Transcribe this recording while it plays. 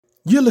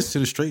You're listening to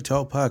the Straight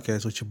Talk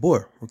Podcast with your boy,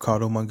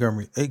 Ricardo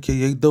Montgomery,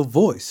 a.k.a. the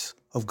voice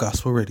of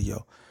gospel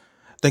radio.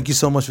 Thank you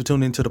so much for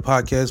tuning into the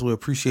podcast. We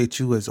appreciate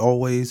you as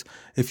always.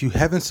 If you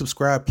haven't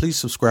subscribed, please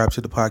subscribe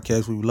to the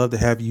podcast. We would love to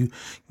have you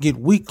get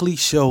weekly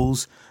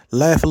shows,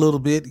 laugh a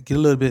little bit, get a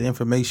little bit of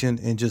information,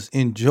 and just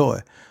enjoy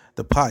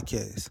the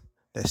podcast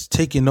that's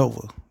taking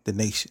over the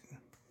nation.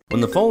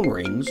 When the phone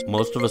rings,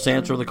 most of us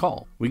answer the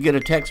call. We get a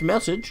text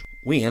message,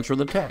 we answer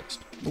the text.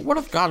 But what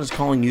if God is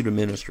calling you to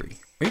ministry?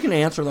 Are you going to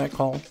answer that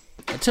call?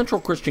 At Central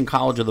Christian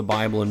College of the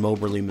Bible in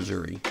Moberly,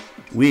 Missouri,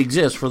 we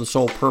exist for the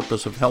sole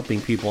purpose of helping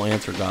people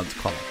answer God's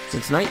call.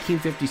 Since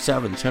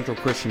 1957, Central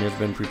Christian has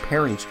been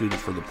preparing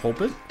students for the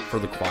pulpit, for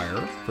the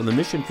choir, for the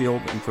mission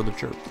field, and for the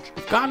church.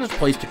 If God has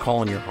placed a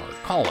call in your heart,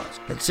 call us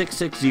at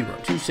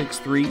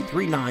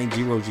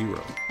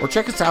 660-263-3900 or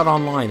check us out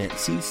online at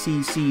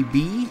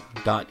cccb.edu.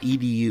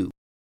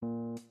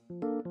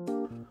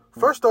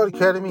 First Start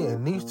Academy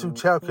and Needs 2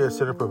 Child Care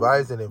Center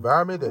provides an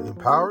environment that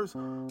empowers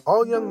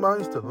all young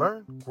minds to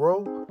learn,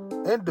 grow,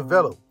 and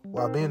develop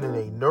while being in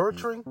a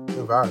nurturing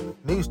environment.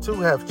 Needs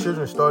 2 have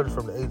children starting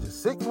from the age of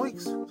 6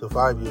 weeks to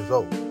 5 years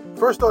old.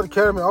 First Start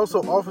Academy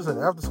also offers an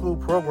after-school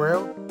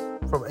program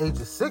from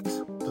ages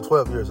 6 to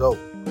 12 years old.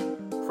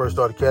 First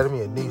Start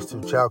Academy and Needs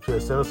 2 Child Care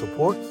Center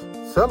supports,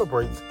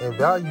 celebrates, and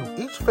values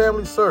each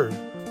family served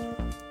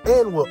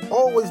and will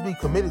always be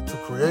committed to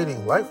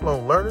creating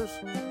lifelong learners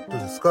to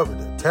discover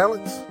their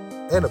talents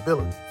and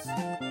abilities.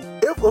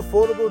 If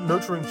affordable,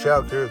 nurturing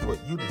childcare is what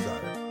you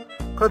desire,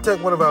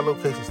 contact one of our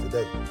locations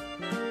today.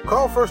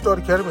 Call First Start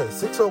Academy at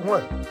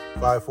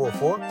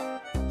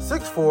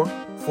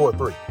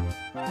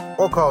 601-544-6443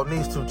 or call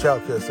Needs 2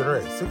 Child Care Center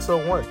at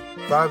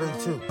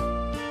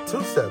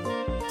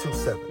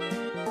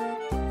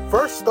 601-582-2727.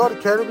 First Start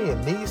Academy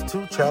and Needs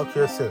 2 Child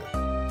Care Center,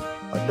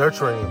 a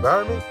nurturing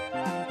environment,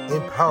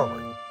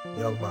 empowering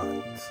young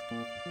minds.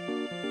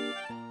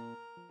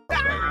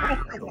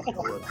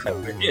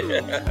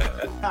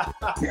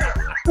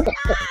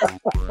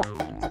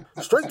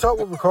 Straight Talk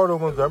with Ricardo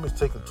Montgomery is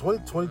taking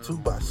 2022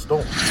 by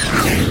storm.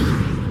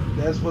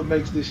 That's what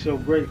makes this show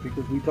great,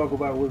 because we talk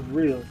about what's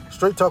real.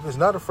 Straight Talk is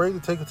not afraid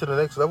to take it to the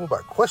next level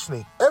by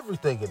questioning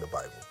everything in the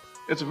Bible.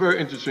 It's a very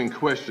interesting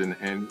question,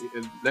 and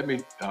let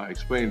me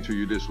explain it to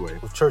you this way.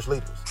 With church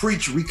leaders.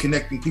 Preach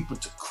reconnecting people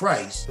to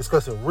Christ.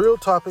 Discussing real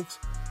topics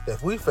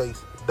that we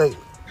face daily.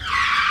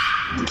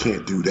 You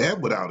can't do that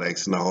without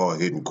asking a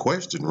hard-hitting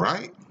question,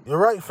 right? You're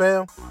right,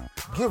 fam.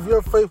 Give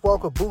your faith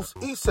walk a boost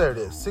each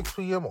Saturday at 6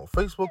 p.m. on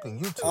Facebook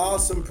and YouTube.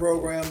 Awesome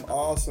program.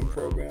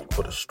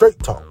 For the Straight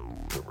Talk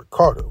with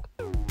Ricardo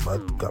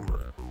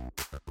Montgomery.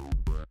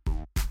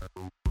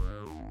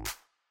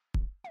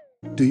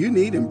 Do you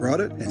need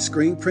embroidered and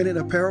screen printed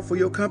apparel for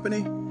your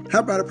company? How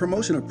about a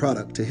promotional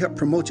product to help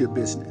promote your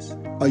business?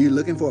 Are you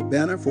looking for a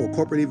banner for a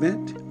corporate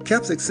event?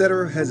 Caps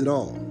Etc. has it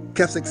all.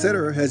 Caps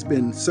Etc. has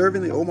been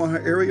serving the Omaha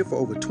area for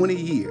over 20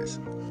 years.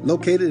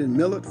 Located in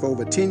Millard for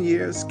over 10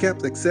 years,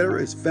 Caps Etc.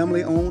 is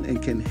family owned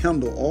and can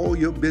handle all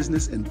your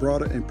business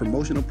embroidered and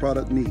promotional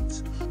product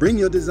needs. Bring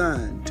your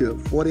design to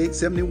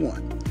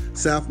 4871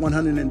 South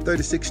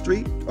 136th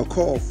Street or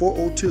call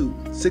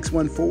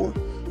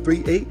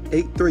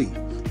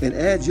 402-614-3883 and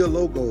add your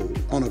logo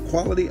on a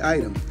quality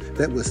item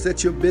that will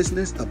set your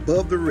business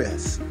above the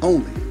rest,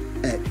 only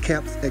at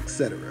Caps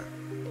Etc.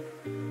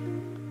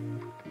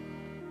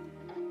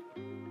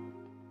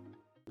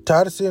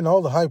 Tired of seeing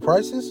all the high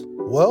prices?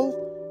 Well,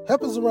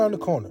 help is around the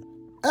corner.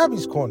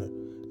 Abby's Corner.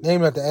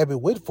 Named after Abby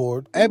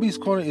Whitford, Abby's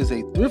Corner is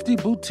a thrifty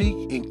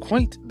boutique in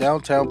quaint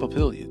downtown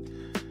Papillion.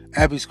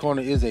 Abby's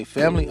Corner is a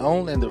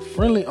family-owned and the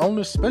friendly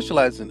owners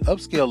specialize in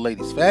upscale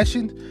ladies'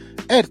 fashion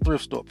at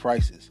thrift store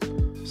prices.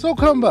 So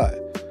come by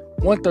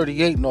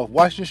 138 North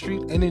Washington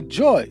Street and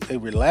enjoy a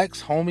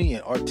relaxed, homey,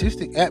 and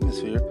artistic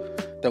atmosphere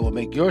that will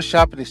make your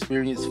shopping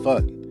experience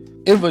fun.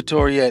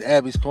 Inventory at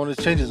Abby's Corner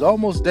changes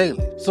almost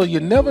daily, so you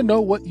never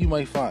know what you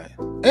may find.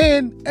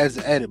 And as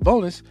an added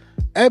bonus,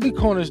 Abby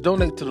Corners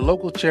donate to the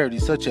local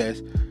charities such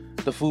as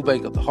the Food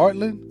Bank of the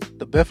Heartland,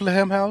 the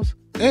Bethlehem House,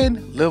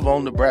 and Live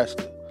On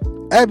Nebraska.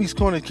 Abby's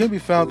Corner can be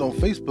found on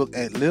Facebook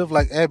at Live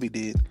Like Abby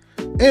Did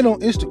and on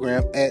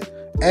Instagram at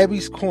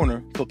Abby's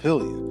Corner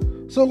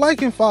Papillion. So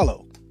like and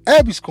follow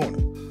Abby's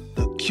Corner,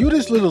 the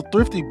cutest little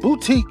thrifty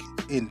boutique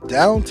in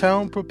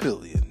downtown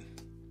Papillion.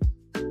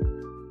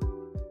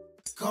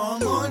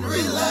 Come on,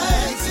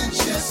 relax and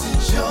just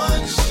enjoy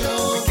the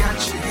show. We got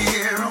you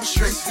here on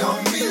Straight Talk.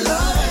 Don't be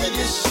lying,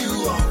 yes, you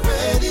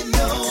already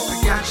know. We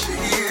got you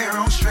here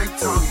on Straight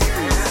Talk,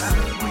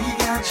 yeah. We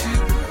got you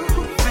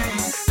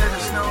grooving. Let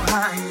us know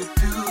how you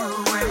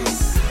doing.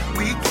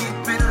 We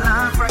keep it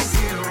live right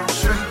here on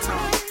Straight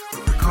Talk.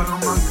 Ricardo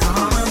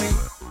Montgomery.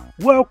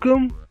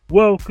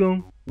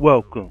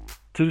 Welcome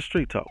to the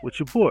Straight Talk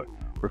with your boy,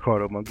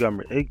 Ricardo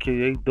Montgomery,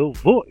 a.k.a. the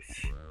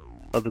voice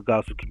of the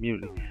gospel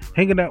community,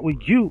 hanging out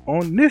with you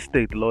on this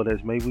day the Lord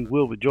has made. We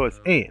will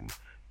rejoice and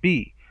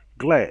be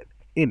glad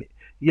in it.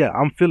 Yeah,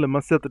 I'm feeling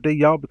myself today,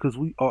 y'all, because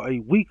we are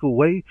a week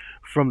away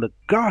from the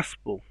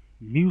Gospel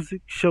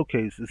Music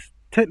Showcase. It's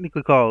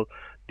technically called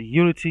the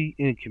Unity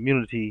in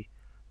Community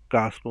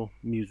Gospel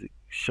Music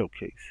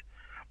Showcase.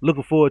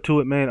 Looking forward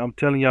to it, man. I'm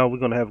telling y'all, we're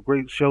going to have a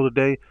great show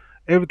today.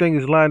 Everything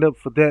is lined up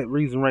for that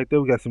reason right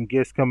there. We got some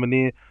guests coming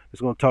in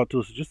that's going to talk to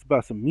us just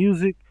about some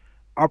music,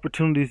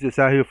 opportunities that's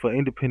out here for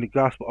independent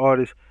gospel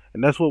artists.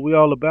 And that's what we're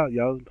all about,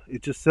 y'all.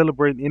 It's just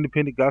celebrating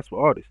independent gospel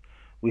artists.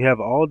 We have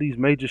all these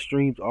major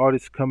streams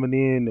artists coming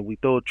in, and we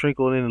throw a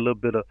trinkle in a little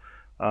bit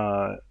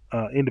of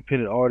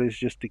independent artists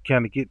just to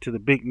kind of get to the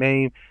big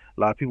name.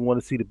 A lot of people want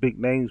to see the big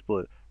names,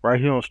 but right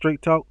here on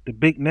Straight Talk, the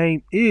big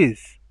name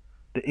is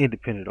the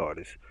independent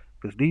artists,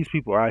 because these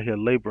people are out here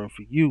laboring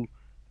for you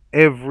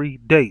every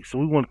day. So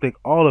we want to thank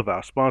all of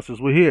our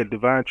sponsors. We're here at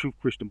Divine Truth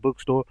Christian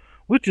Bookstore,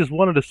 which is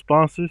one of the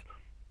sponsors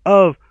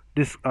of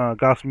this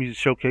Gospel Music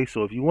Showcase.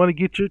 So if you want to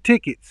get your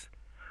tickets,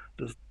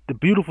 the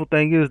beautiful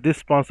thing is this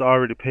sponsor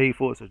already paid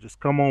for it. So just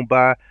come on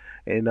by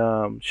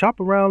and shop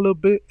around a little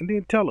bit, and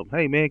then tell them,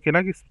 hey man, can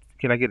I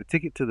get a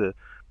ticket to the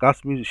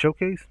Gospel Music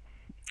Showcase?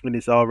 And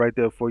it's all right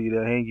there for you.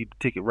 They'll hand you the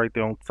ticket right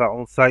there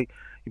on site.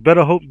 You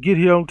better hope you get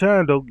here on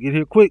time though. Get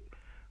here quick,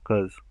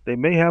 because they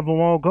may have them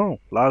all gone.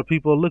 A lot of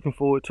people are looking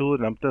forward to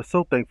it, and I'm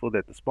so thankful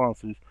that the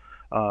sponsors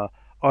are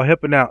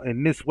helping out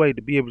in this way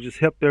to be able to just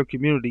help their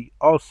community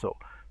also.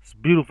 It's a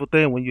beautiful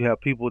thing when you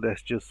have people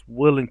that's just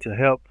willing to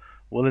help,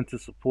 willing to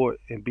support,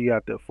 and be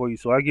out there for you.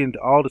 So I get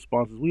into all the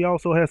sponsors. We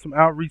also have some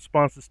outreach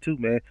sponsors too,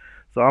 man.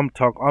 So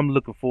I'm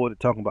looking forward to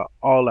talking about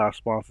all our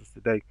sponsors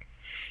today.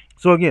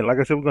 So again, like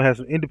I said, we're gonna have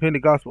some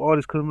independent gospel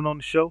artists coming on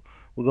the show.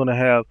 We're gonna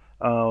have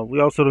we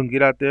also don't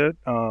get out there.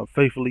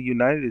 Faithfully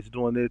United is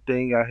doing their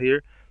thing out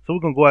here. So we're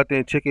gonna go out there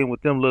and check in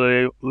with them a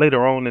little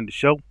later on in the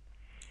show.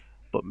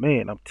 But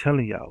man, I'm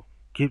telling y'all,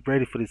 get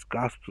ready for this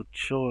gospel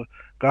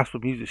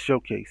music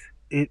showcase.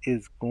 It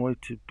is going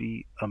to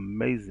be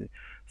amazing.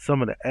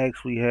 Some of the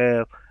acts we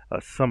have,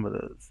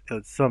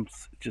 some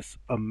just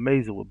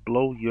amazing, will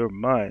blow your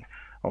mind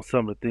on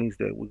some of the things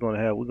that we're going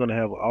to have. We're going to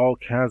have all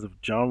kinds of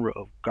genre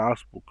of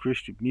gospel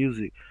Christian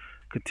music,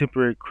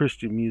 contemporary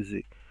Christian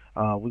music.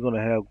 We're going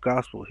to have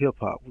gospel hip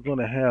hop. We're going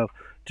to have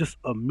just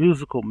a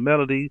musical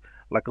melody,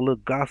 like a little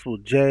gospel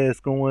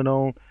jazz going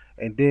on,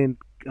 and then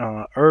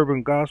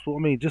urban gospel. I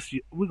mean,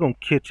 we're going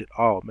to catch it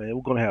all, man.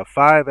 We're going to have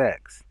 5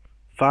 acts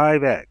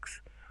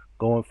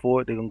going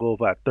forward. They're going to go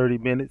about 30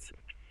 minutes.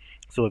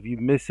 So if you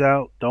miss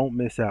out, don't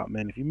miss out,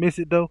 man. If you miss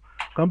it though,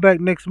 come back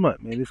next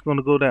month, man. It's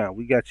gonna go down.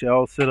 We got you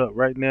all set up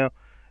right now.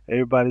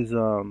 Everybody's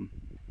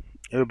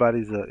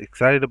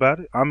excited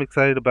about it. I'm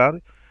excited about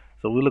it.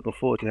 So we're looking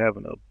forward to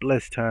having a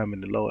blessed time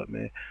in the Lord,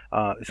 man.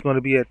 It's gonna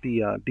be at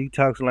the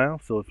Detox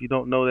Lounge. So if you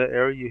don't know that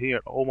area, you're here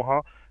in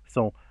Omaha. It's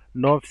on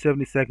North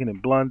 72nd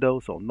and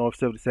Blundo. So North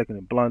 72nd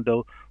and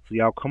Blundo. So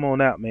y'all come on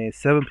out, man.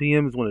 7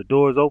 p.m. is when the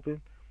doors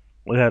open.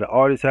 We had the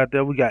artists out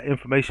there. We got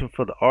information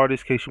for the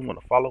artists in case you want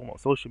to follow them on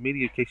social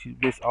media, in case you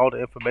miss all the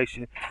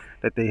information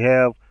that they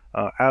have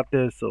out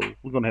there. So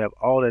we're going to have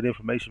all that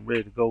information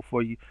ready to go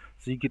for you,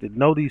 so you get to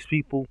know these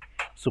people,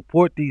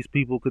 support these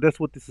people, because that's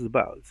what this is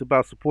about. It's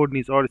about supporting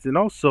these artists, and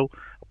also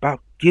about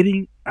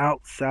getting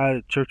outside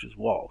the church's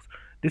walls.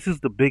 This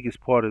is the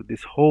biggest part of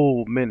this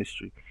whole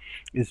ministry.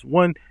 Is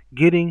one,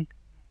 getting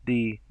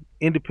the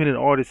independent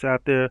artists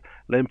out there,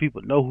 letting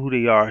people know who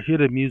they are, hear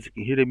their music,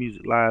 and hear their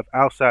music live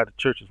outside the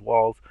church's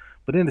walls.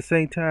 But then at the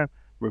same time,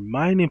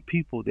 reminding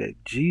people that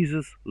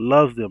Jesus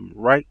loves them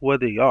right where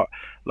they are.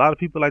 A lot of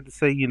people like to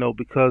say,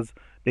 because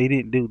they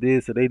didn't do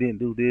this or they didn't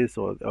do this,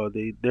 or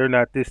they're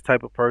not this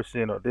type of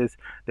person, or this,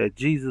 that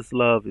Jesus'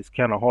 love is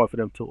kind of hard for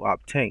them to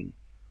obtain.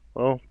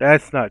 Well,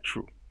 that's not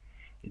true.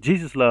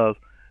 Jesus' love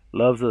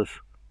loves us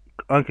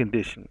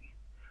unconditionally.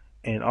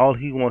 And all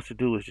he wants to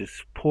do is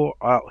just pour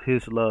out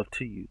his love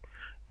to you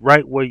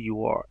right where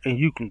you are, and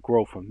you can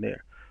grow from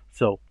there.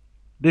 So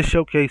this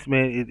showcase,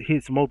 man, it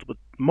hits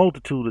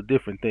multitude of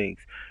different things.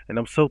 And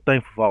I'm so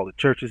thankful for all the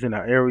churches in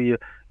our area.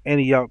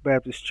 Antioch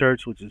Baptist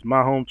Church, which is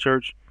my home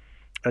church,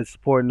 is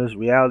supporting us.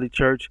 Reality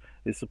Church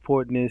is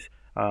supporting this.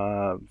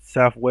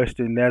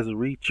 Southwestern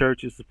Nazarene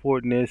Church is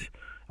supporting this.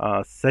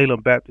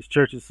 Salem Baptist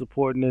Church is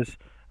supporting this.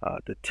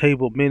 The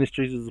Table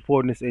Ministries is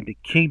supporting this. And the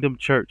Kingdom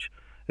Church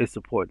is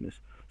supporting this.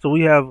 So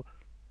we have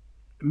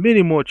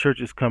many more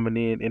churches coming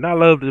in, and I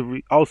love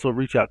to also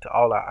reach out to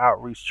all our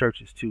outreach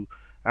churches too,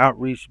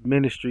 outreach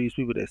ministries,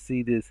 people that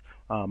see this.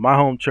 My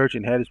home church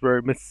in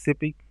Hattiesburg,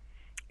 Mississippi,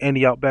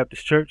 Antioch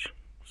Baptist Church,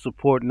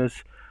 supporting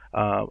us.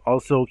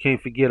 Also,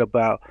 can't forget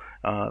about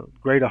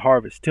Greater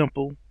Harvest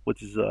Temple,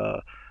 which is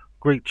a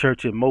great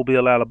church in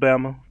Mobile,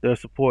 Alabama. They're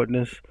supporting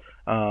us.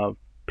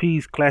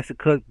 P's Classic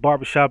Cut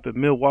Barbershop in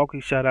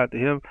Milwaukee, shout out to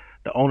him.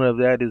 The owner of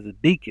that is a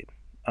deacon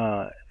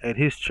at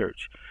his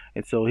church.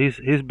 And so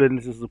his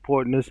business is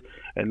supporting us.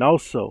 And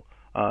also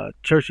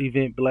Church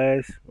Event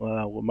Blast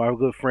with my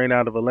good friend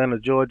out of Atlanta,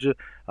 Georgia,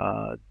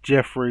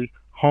 Jeffrey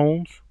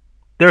Holmes.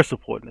 They're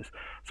supporting us.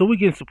 So we're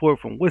getting support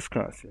from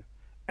Wisconsin,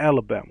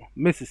 Alabama,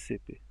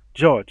 Mississippi,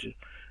 Georgia,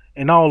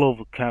 and all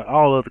other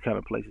kind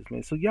of places,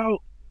 man. So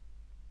y'all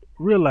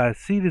realize,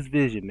 see this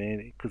vision,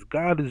 man, because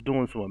God is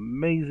doing some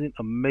amazing,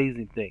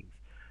 amazing things.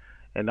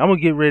 And I'm going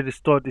to get ready to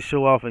start the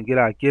show off and get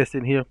our guests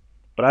in here.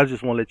 But I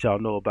just want to let y'all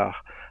know about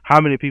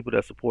how many people that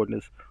are supporting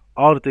us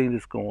all the things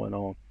that's going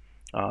on.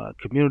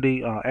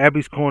 Community,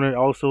 Abby's Corner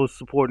also is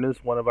supporting us.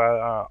 One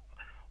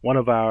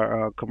of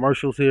our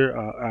commercials here,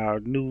 our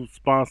new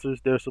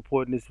sponsors, they're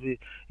supporting this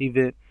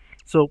event.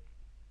 So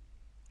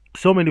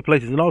many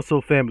places, and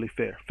also Family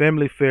Fare,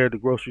 the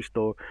grocery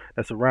store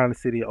that's around the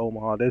city of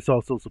Omaha, that's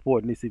also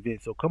supporting this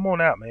event. So come on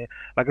out, man.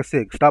 Like I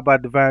said, stop by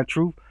Divine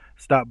Truth,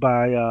 stop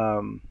by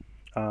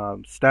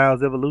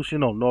Styles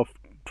Evolution on North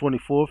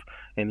 24th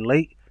and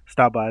Lake.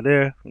 Stop by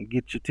there and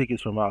get your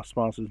tickets from our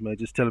sponsors, man.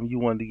 Just tell them you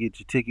wanted to get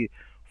your ticket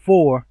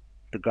for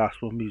the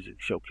Gospel Music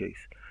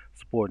Showcase,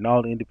 supporting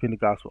all the independent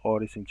gospel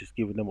artists and just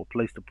giving them a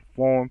place to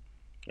perform,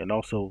 and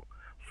also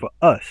for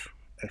us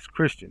as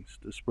Christians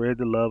to spread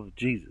the love of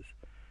Jesus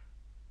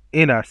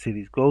in our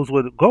cities. We're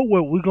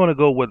going to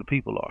go where the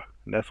people are,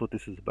 and that's what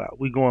this is about.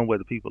 We're going where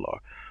the people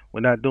are. We're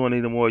not doing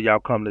any more y'all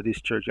come to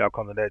this church, y'all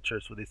come to that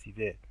church for this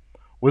event.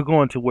 We're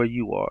going to where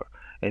you are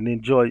and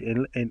enjoy,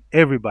 and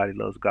everybody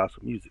loves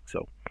gospel music,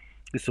 so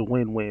it's a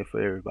win-win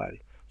for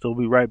everybody. So we'll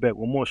be right back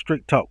with more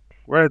Straight Talk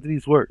right after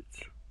these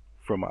words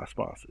from our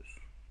sponsors.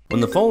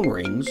 When the phone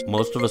rings,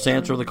 most of us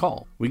answer the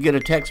call. We get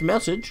a text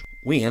message,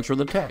 we answer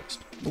the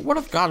text. But what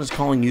if God is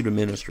calling you to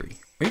ministry?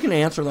 Are you going to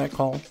answer that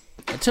call?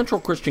 At Central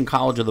Christian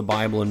College of the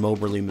Bible in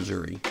Moberly,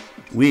 Missouri,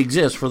 we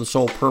exist for the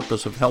sole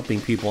purpose of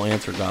helping people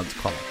answer God's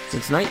call.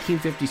 Since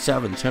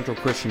 1957, Central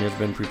Christian has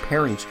been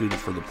preparing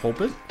students for the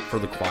pulpit, for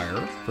the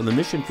choir, for the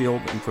mission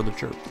field, and for the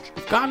church.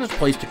 If God has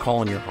placed a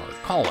call in your heart,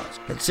 call us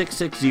at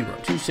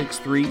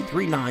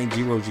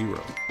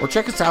 660-263-3900 or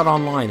check us out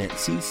online at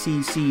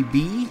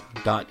cccb.edu.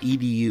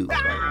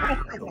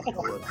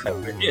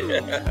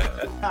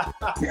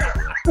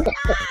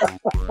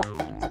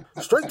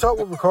 Straight Talk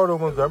with Ricardo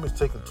Montgomery is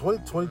taking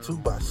 2022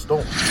 by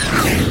storm.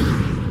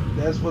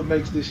 That's what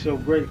makes this show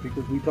great,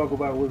 because we talk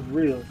about what's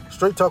real.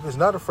 Straight Talk is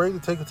not afraid to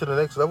take it to the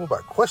next level by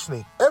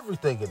questioning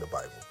everything in the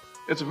Bible.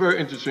 It's a very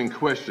interesting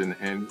question,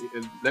 and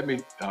let me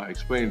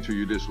explain it to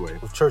you this way.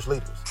 With church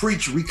leaders.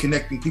 Preach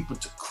reconnecting people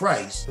to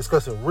Christ.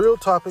 Discussing real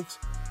topics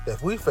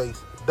that we face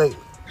daily.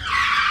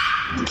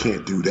 You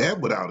can't do that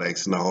without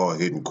asking a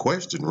hard-hitting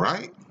question,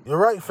 right? You're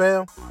right,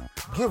 fam.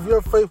 Give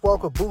your faith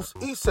walk a boost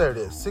each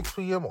Saturday at 6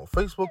 p.m. on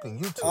Facebook and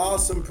YouTube.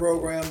 Awesome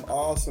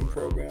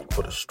program.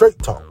 For the Straight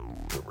Talk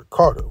with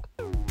Ricardo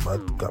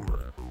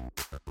Montgomery.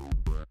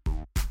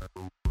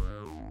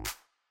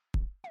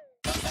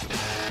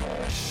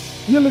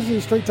 You're listening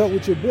to Straight Talk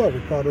with your boy,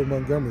 Ricardo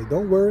Montgomery.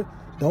 Don't worry.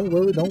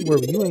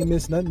 You ain't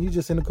missed nothing. You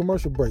just in a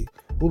commercial break.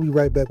 We'll be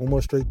right back with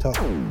more Straight Talk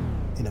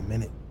in a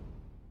minute.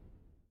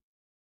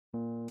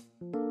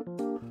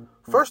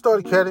 First Start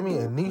Academy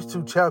and Needs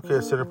 2 Child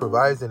Care Center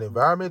provides an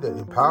environment that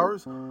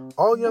empowers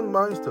all young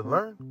minds to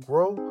learn,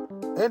 grow,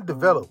 and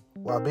develop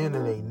while being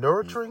in a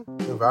nurturing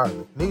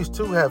environment. Needs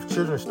 2 have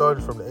children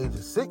starting from the age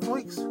of 6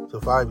 weeks to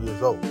 5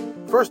 years old.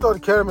 First Start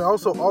Academy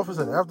also offers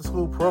an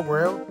after-school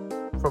program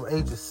from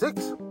ages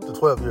 6 to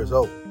 12 years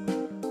old.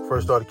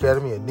 First Start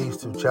Academy and Needs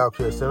 2 Child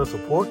Care Center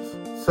supports,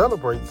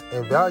 celebrates,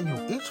 and values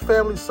each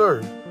family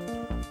served,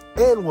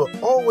 and will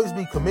always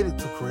be committed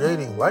to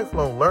creating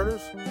lifelong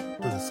learners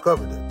to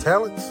discover their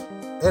talents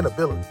and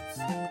abilities.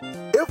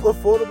 If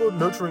affordable,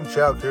 nurturing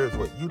childcare is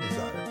what you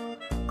desire,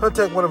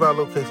 contact one of our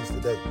locations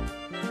today.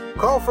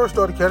 Call First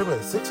Start Academy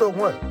at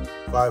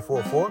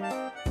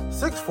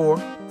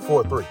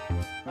 601-544-6443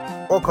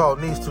 or call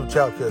Needs 2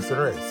 Child Care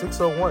Center at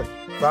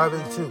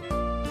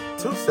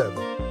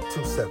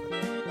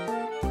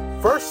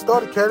 601-582-2727. First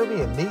Start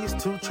Academy and Needs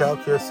 2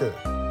 Child Care Center,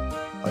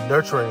 a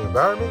nurturing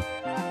environment,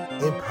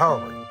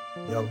 empowering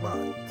young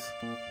minds.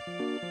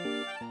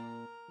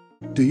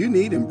 Do you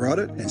need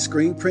embroidered and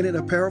screen printed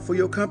apparel for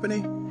your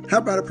company? How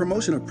about a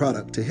promotional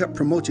product to help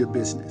promote your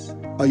business?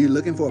 Are you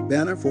looking for a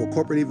banner for a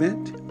corporate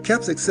event?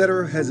 Caps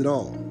Etc. has it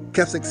all.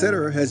 Caps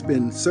Etc. has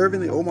been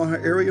serving the Omaha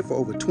area for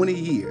over 20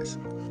 years.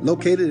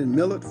 Located in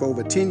Millard for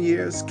over 10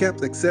 years,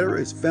 Caps Etc.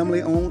 is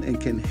family owned and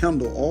can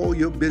handle all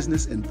your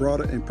business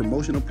embroidered and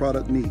promotional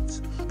product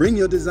needs. Bring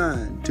your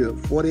design to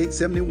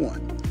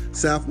 4871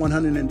 South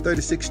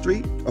 136th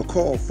Street or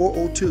call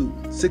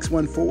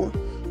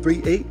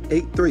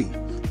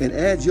 402-614-3883 and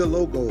add your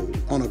logo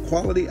on a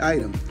quality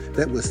item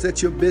that will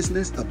set your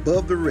business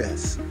above the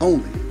rest,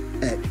 only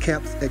at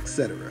Caps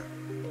Etc.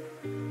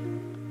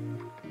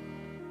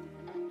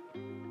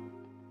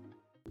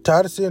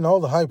 Tired of seeing all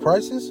the high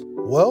prices?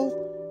 Well,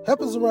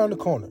 help is around the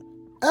corner.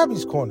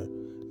 Abby's Corner.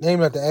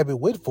 Named after Abby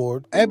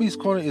Whitford, Abby's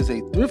Corner is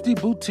a thrifty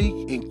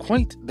boutique in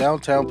quaint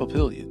downtown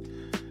Papillion.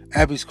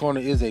 Abby's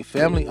Corner is a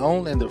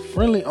family-owned and the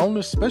friendly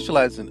owners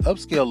specialize in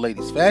upscale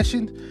ladies'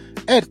 fashion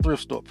at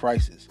thrift store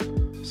prices.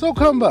 So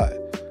come by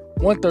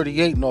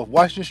 138 North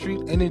Washington Street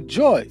and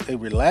enjoy a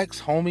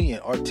relaxed, homey,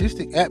 and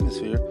artistic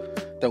atmosphere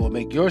that will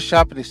make your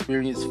shopping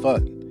experience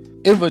fun.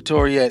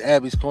 Inventory at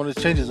Abby's Corner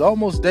changes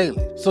almost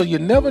daily, so you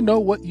never know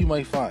what you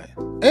may find.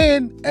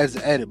 And as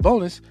an added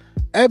bonus,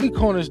 Abby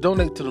Corners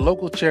donate to the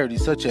local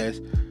charities such as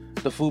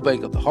the Food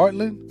Bank of the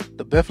Heartland,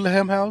 the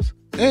Bethlehem House,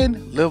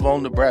 and Live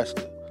On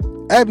Nebraska.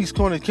 Abby's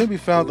Corner can be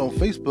found on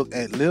Facebook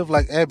at Live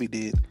Like Abby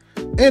Did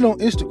and on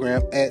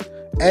Instagram at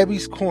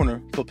Abby's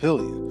Corner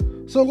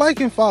Papillion. So like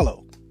and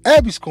follow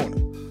Abby's Corner,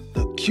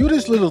 the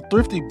cutest little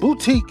thrifty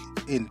boutique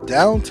in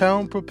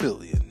downtown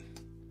Papillion.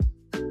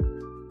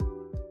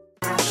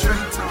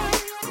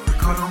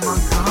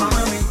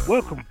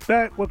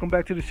 Welcome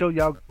back to the show,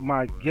 y'all.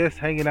 My guest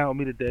hanging out with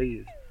me today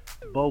is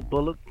Bo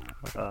Bullock,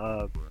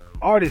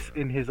 artist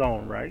in his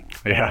own right.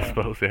 Yeah, I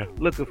suppose, yeah.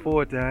 Looking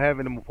forward to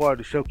having him a part of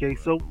the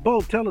showcase. So,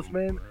 Bo, tell us,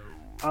 man,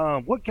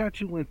 what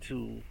got you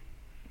into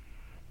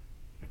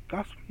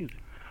gospel music?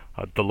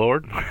 The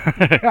Lord?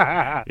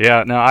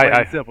 Yeah, no,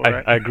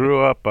 I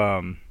grew up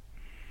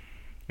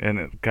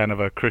in kind of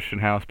a Christian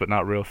house, but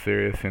not real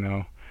serious, you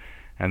know.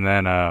 And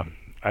then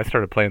I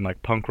started playing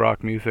like punk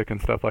rock music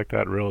and stuff like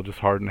that, real just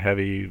hard and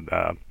heavy,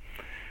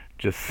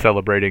 just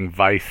celebrating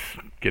vice,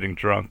 getting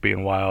drunk,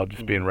 being wild,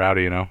 just being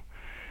rowdy, you know.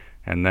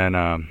 And then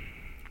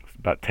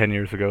about 10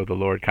 years ago, the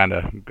Lord kind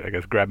of, I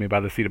guess, grabbed me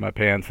by the seat of my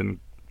pants and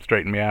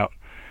straightened me out.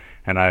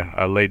 And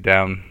I laid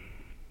down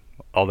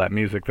all that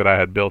music that I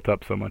had built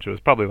up so much. It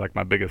was probably like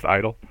my biggest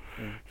idol.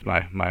 It's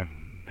my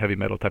heavy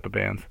metal type of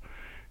bands.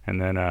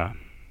 And then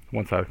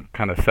once I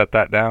kind of set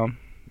that down,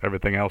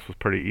 everything else was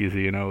pretty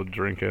easy, you know,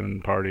 drinking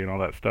and partying and all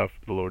that stuff.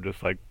 The Lord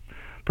just like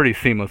pretty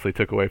seamlessly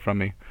took away from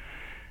me.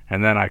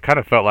 And then I kind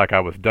of felt like I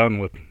was done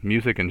with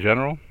music in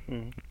general.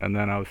 And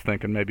then I was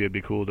thinking maybe it'd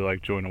be cool to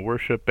like join a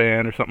worship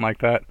band or something like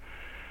that.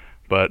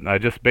 But I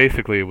just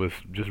basically was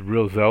just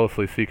real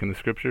zealously seeking the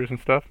scriptures and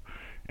stuff.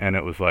 And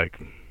it was like,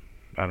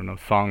 I don't know,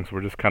 songs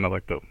were just kind of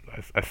like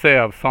I say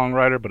I'm a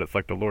songwriter, but it's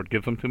like the Lord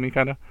gives them to me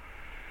kind of.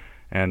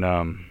 And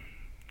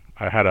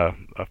I had a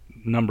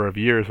number of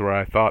years where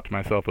I thought to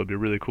myself it would be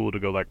really cool to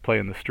go like play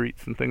in the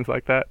streets and things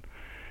like that.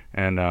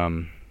 And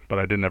but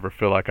I didn't ever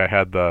feel like I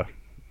had the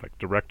like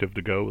directive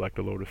to go, like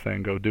the Lord was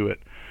saying, go do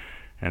it.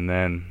 And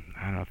then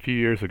I don't know, a few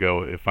years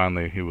ago,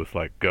 he was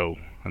like, go.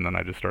 And then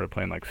I just started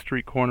playing like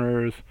street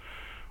corners,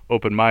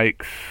 open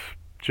mics,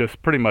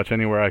 just pretty much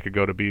anywhere I could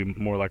go to be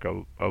more like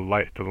a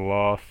light to the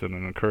lost and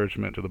an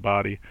encouragement to the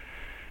body.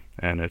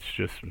 And it's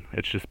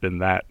just been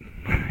that,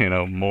 you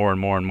know, more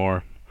and more and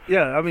more.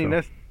 Yeah, I mean,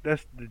 that's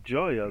the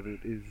joy of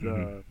it, is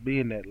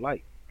being that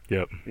light.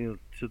 Yep. You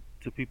know,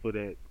 to people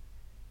that,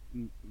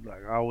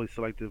 like I always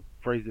like to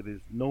phrase it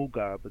as know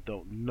God but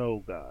don't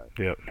know God.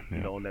 Yep. You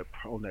know, on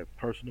that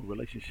personal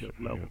relationship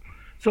level. Yep.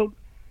 So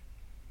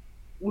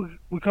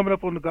we're coming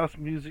up on the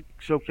gospel music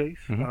showcase.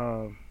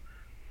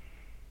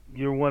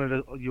 You're one of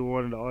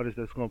the artists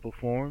that's going to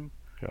perform.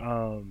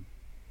 Yeah.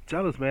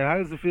 Tell us, man, how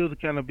does it feel to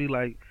kind of be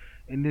like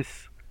in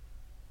this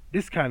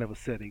kind of a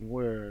setting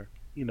where,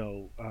 you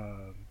know,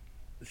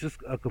 it's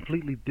just a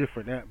completely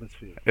different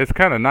atmosphere? It's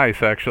kind of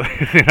nice, actually.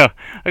 You know,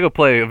 I go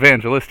play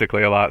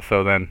evangelistically a lot,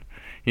 so then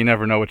you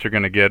never know what you're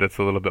going to get. It's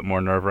a little bit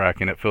more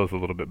nerve-wracking. It feels a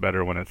little bit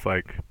better when it's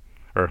like,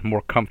 or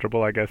more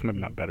comfortable, I guess. Maybe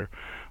not better,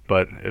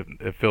 but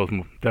it feels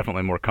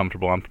definitely more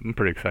comfortable. I'm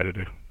pretty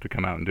excited to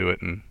come out and do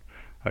it. And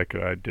like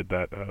I did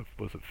that,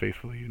 was it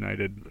Faithfully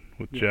United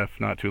with Jeff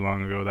not too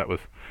long ago? That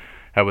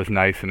was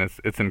nice, and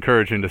it's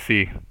encouraging to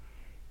see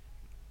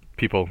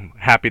people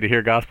happy to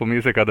hear gospel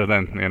music. Other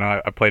than, you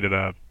know, I played at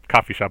a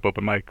coffee shop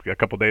open mic a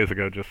couple days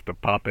ago just to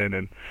pop in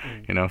and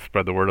you know,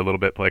 spread the word a little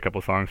bit, play a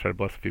couple songs, try to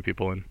bless a few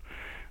people, and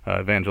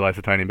evangelize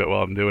a tiny bit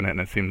while I'm doing it. And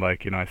it seemed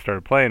like, you know, I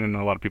started playing and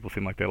a lot of people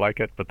seemed like they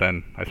like it, but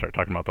then I started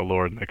talking about the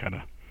Lord and they kind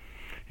of,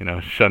 you know,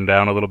 shunned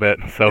down a little bit.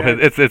 So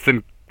yeah.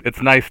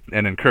 It's nice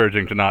and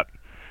encouraging to not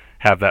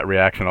have that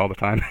reaction all the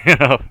time, you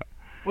know.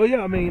 Well,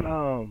 yeah, I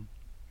mean,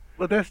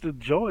 but that's the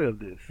joy of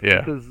this.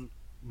 Yeah. Because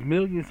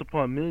millions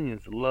upon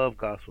millions love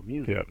gospel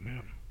music.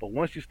 Yeah. But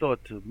once you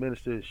start to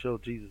minister and show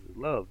Jesus'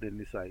 love, then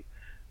it's like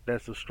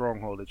that's a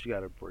stronghold that you got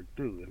to break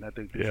through. And I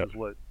think this is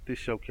what this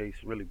showcase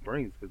really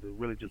brings, because it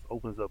really just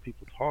opens up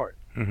people's heart.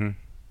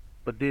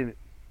 But then it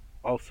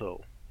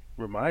also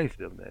reminds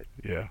them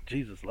that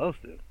Jesus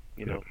loves them.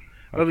 You know,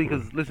 I mean,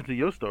 because listen to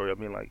your story. I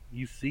mean, like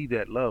you see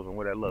that love and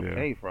where that love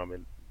came from,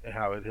 and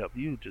how it helped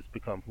you just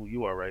become who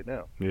you are right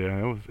now.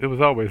 Yeah, it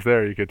was always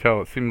there. You could tell.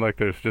 It seemed like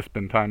there's just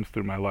been times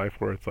through my life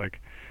where it's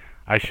like,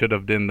 I should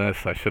have done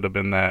this, I should have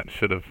been that,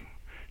 should have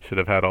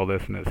had all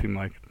this, and it seemed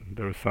like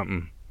there was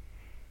something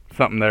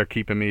there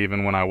keeping me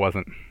even when I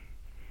wasn't,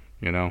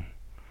 you know,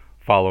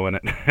 following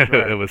it.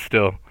 Right. It was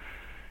still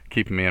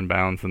keeping me in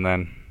bounds. And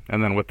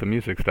then with the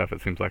music stuff,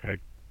 it seems like I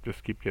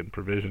just keep getting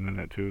provision in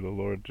it too. The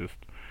Lord just,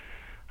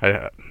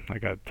 I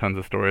got tons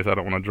of stories. I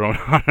don't want to drone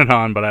on and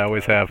on, but I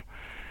always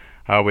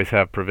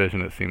have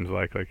provision. It seems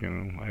like, you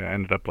know, I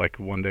ended up like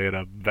one day at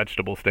a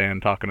vegetable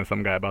stand talking to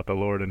some guy about the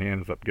Lord, and he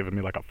ends up giving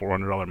me like a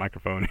 $400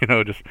 microphone, you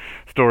know, just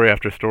story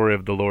after story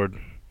of the Lord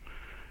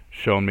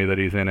showing me that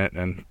he's in it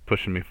and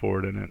pushing me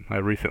forward in it. I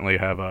recently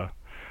have a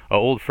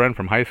old friend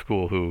from high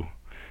school who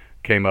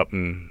came up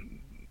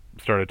and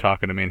started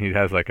talking to me, and he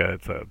has like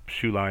it's a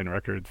Shoe Line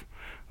Records,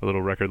 a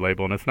little record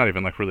label, and it's not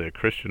even like really a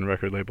Christian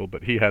record label,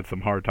 but he had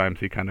some hard times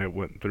he kind of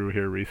went through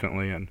here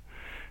recently and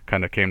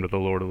kind of came to the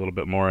Lord a little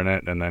bit more in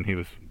it. And then he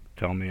was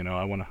telling me, you know,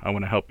 I want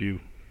to help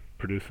you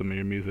produce some of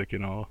your music, you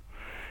know.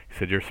 He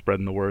said, you're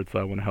spreading the word, so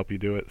I want to help you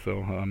do it. So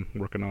I'm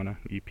working on an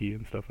EP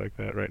and stuff like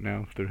that right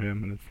now through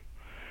him, and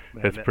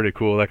Man, it's pretty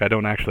cool. Like I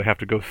don't actually have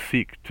to go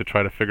seek to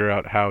try to figure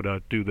out how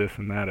to do this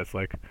and that. It's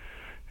like,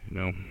 you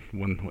know,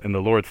 when in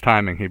the Lord's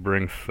timing, He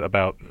brings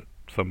about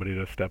somebody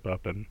to step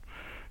up and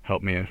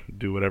help me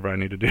do whatever I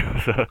need to do.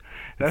 So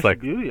that's like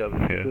the beauty of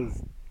it,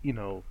 because you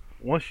know,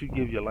 once you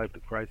give your life to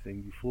Christ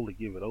and you fully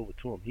give it over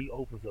to Him, He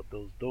opens up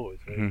those doors.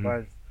 And it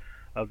reminds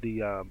of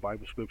the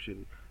Bible scripture,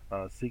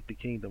 seek the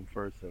kingdom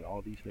first, and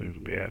all these things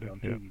will be added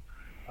unto you.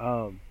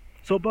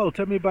 So, Bo,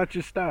 tell me about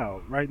your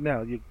style right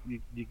now. Your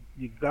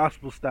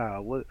gospel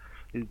style. What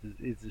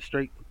is it?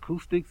 Straight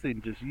acoustics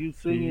and just you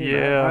singing?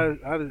 Yeah.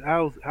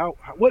 How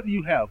what do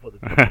you have for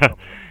the?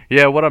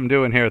 Yeah, what I'm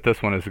doing here at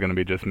this one is going to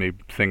be just me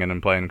singing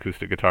and playing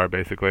acoustic guitar,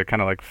 basically.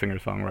 Kind of like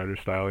singer-songwriter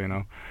style, you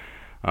know.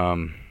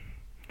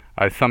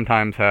 I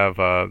sometimes have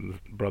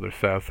brother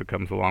Seth that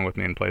comes along with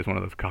me and plays one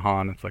of those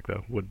cajon. It's like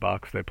the wood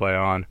box they play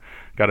on.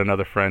 Got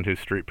another friend who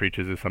street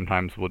preaches. Who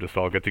sometimes we'll just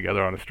all get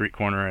together on a street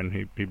corner, and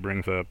he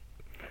brings a,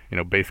 you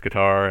know, bass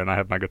guitar, and I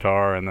have my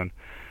guitar, and then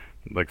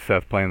like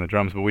Seth playing the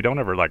drums. But we don't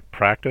ever like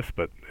practice,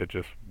 but it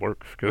just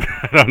works because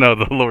I don't know,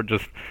 the Lord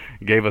just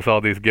gave us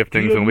all these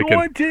giftings, and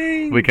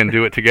we can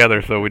do it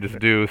together. So we just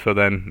do. So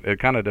then it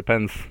kind of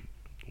depends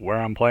where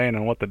I'm playing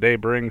and what the day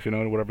brings, you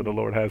know, whatever the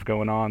Lord has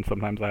going on.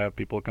 Sometimes I have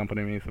people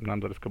accompany me.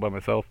 Sometimes I just go by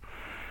myself.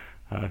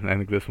 I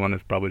think this one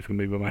is probably just going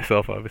to be by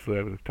myself, obviously,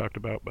 as we've talked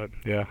about. But,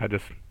 yeah, I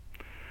just,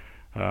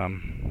 I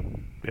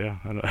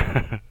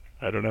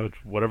don't know. It's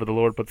whatever the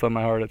Lord puts on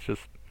my heart, it's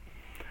just,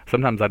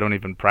 sometimes I don't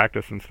even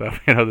practice and stuff.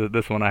 You know,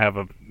 this one I have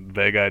a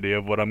vague idea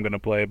of what I'm going to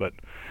play. But,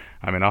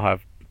 I mean, I'll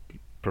have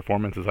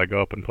performances I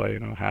go up and play, you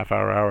know, half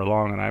hour, hour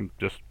long, and I'm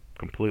just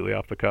completely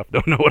off the cuff.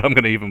 Don't know what I'm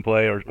going to even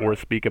play or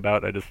speak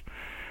about. I just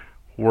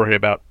worry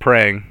about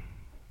praying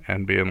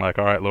and being like,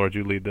 all right, Lord,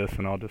 you lead this,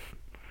 and I'll just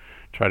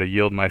try to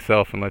yield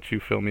myself and let you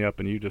fill me up,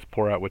 and you just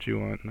pour out what you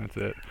want, and that's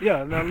it.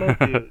 Yeah, and I love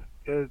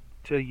to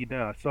tell you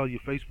now, I saw your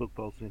Facebook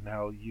post and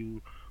how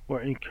you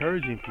were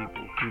encouraging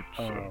people.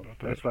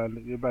 That's why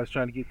everybody's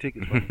trying to get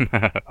tickets from you.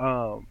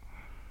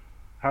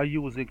 How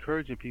you was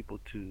encouraging people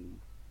to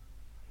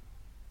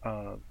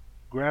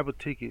grab a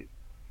ticket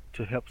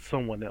to help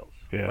someone else.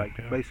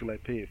 Basically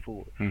like pay it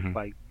forward.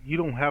 Like, you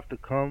don't have to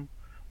come,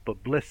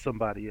 but bless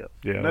somebody else.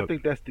 And I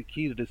think that's the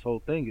key to this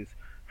whole thing, is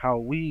how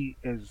we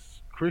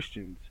as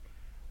Christians,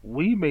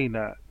 we may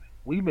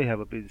have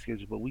a busy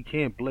schedule, but we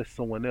can bless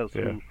someone else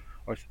who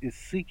is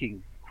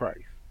seeking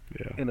Christ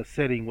in a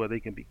setting where they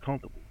can be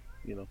comfortable,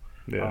 you know.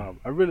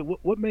 I really,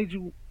 what made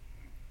you,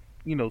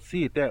 you know,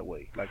 see it that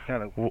way, like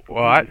kind of flip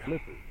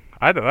it?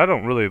 I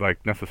don't really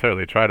like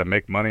necessarily try to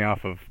make money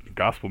off of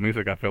gospel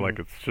music. I feel like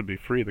it should be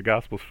free. The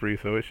gospel's free,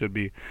 so it should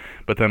be.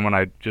 But then when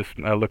I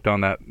looked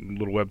on that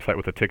little website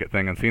with the ticket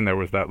thing and seen there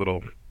was that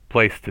little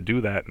place to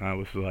do that, and I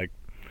was like,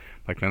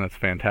 man, that's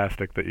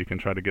fantastic that you can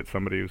try to get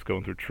somebody who's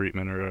going through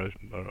treatment or a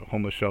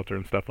homeless shelter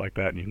and stuff like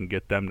that, and you can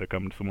get them to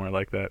come somewhere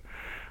like that.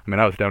 I mean,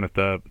 I was down at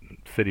the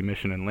City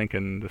Mission in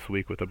Lincoln this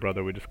week with a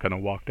brother. We just kind of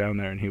walked down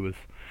there, and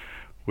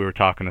we were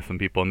talking to some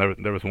people, and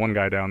there was one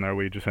guy down there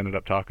we just ended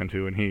up talking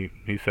to, and he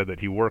said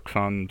that he works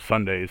on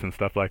Sundays and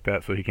stuff like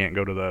that, so he can't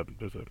go to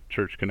there's a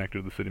church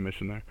connected to the City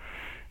Mission there,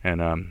 and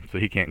so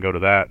he can't go to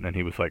that, and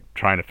he was like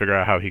trying to figure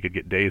out how he could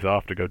get days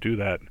off to go do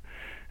that.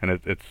 And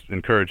it's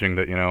encouraging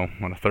that, you know,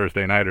 on a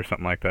Thursday night or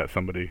something like that,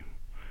 somebody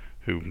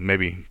who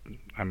maybe,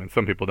 I mean,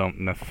 some people don't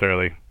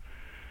necessarily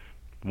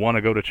want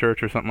to go to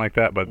church or something like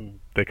that, but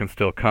they can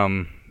still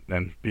come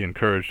and be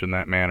encouraged in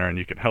that manner, and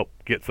you can help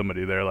get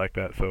somebody there like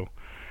that. So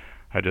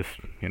I just,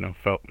 you know,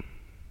 felt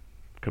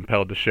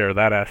compelled to share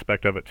that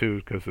aspect of it too,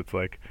 because it's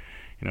like,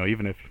 you know,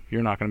 even if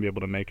you're not going to be able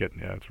to make it,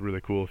 it's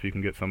really cool if you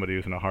can get somebody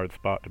who's in a hard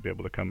spot to be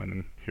able to come in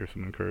and hear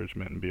some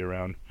encouragement and be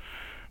around,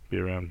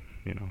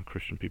 you know,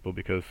 Christian people,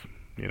 because,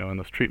 you know, in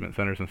those treatment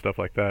centers and stuff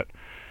like that,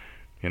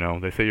 you know,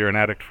 they say you're an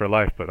addict for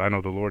life, but I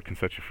know the Lord can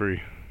set you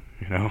free,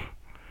 you know.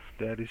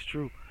 That is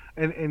true.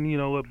 And you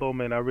know what, Bo,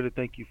 man, I really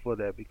thank you for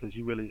that, because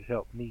you really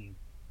helped me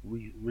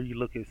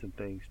re-look at some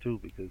things too,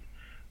 because,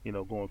 you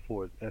know, going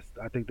forward,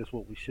 I think that's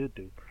what we should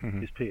do,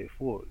 is pay it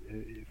forward.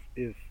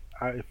 If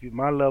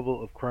my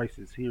level of Christ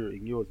is here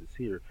and yours is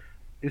here,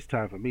 it's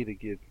time for me to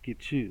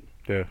get you.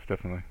 Yeah,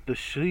 definitely. To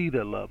see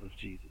the love of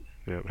Jesus.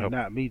 Yeah, and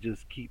not me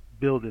just keep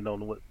building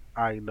on what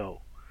I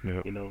know.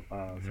 Yep. You know,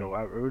 so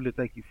I really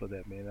thank you for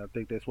that, man. I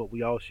think that's what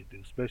we all should do,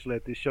 especially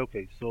at this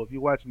showcase. So if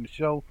you're watching the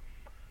show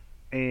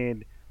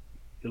and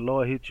the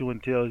Lord hits you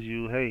and tells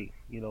you, hey,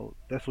 you know,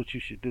 that's what you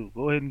should do,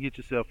 go ahead and get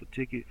yourself a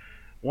ticket.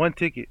 One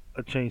ticket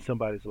will change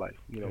somebody's life,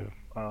 you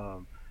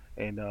know.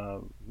 You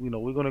know,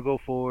 we're going to go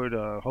forward.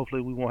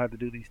 Hopefully we won't have to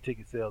do these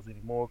ticket sales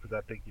anymore, because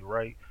I think you're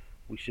right.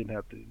 We shouldn't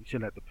have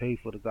to pay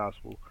for the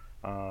gospel.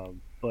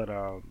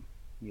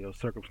 You know,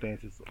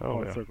 circumstances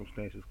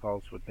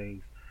calls for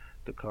things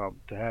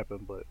to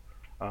happen, but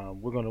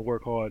we're going to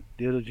work hard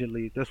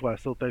diligently. That's why I'm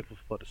so thankful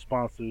for the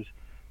sponsors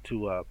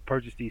to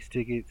purchase these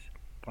tickets,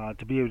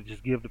 to be able to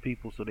just give to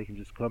people so they can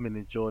just come and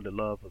enjoy the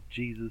love of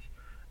Jesus.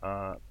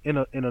 in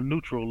a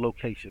neutral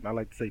location. I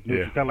like to say neutral,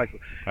 Yeah. kind of like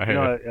I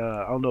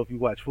don't know if you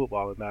watch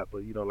football or not,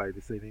 but like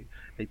they say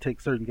they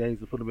take certain games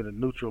and put them in a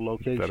neutral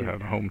location. Instead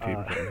of having a home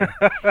team.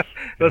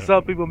 So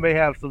some people may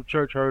have some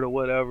church hurt or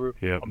whatever,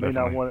 Yeah, or may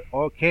not definitely. want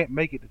or can't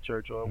make it to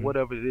church or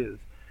whatever it is.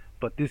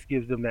 But this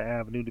gives them the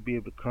avenue to be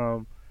able to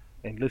come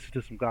and listen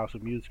to some gospel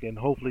music, and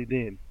hopefully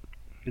then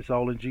it's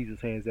all in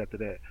Jesus' hands after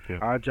that. Yeah.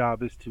 Our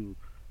job is to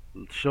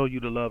show you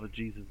the love of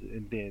Jesus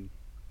and then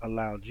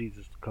allow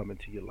Jesus to come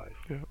into your life.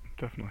 Yeah,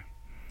 definitely.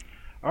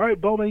 All right,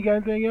 Bowman, you got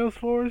anything else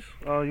for us?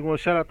 You want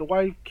to shout out the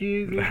wife,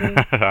 kids, anything?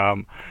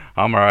 I'm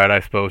all right,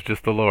 I suppose.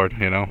 Just the Lord,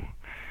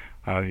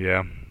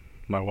 Yeah,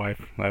 my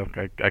wife.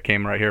 I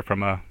came right here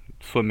from a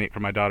swim meet for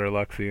my daughter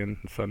Luxie and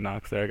son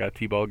Knox there. I got a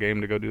t-ball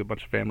game to go do a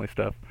bunch of family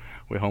stuff.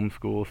 We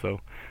homeschool, so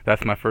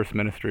that's my first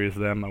ministry is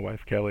them. My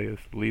wife Kelly is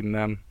leading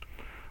them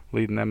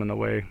in the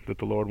way that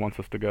the Lord wants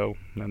us to go.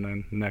 And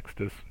then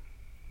next is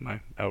my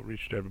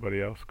outreach to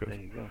everybody else. There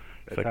you go.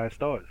 That's how it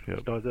starts. Yep.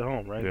 It starts at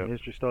home, right? Yep.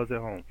 Ministry starts at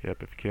home.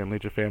 Yep. If you can't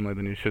lead your family,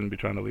 then you shouldn't be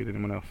trying to lead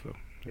anyone else. So.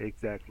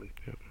 Exactly.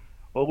 Yep.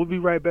 Well, we'll be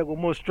right back with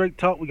more Straight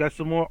Talk. We got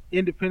some more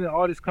independent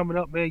artists coming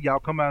up, man. Y'all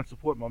come out and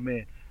support my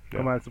man.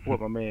 Come out and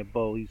support my man,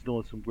 Bo. He's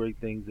doing some great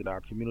things in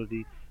our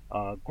community.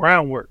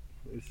 Groundwork.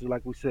 It's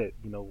like we said,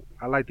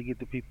 I like to get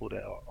the people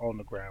that are on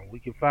the ground. We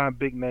can find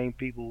big name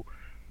people,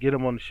 get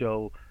them on the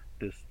show,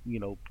 just,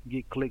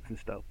 get clicks and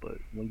stuff. But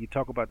when you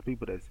talk about the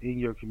people that's in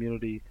your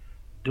community,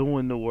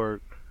 doing the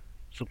work,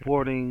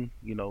 supporting,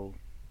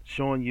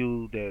 showing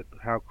you that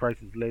how Christ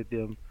has led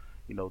them,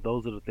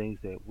 those are the things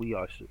that we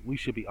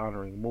should be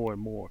honoring more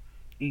and more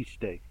each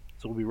day.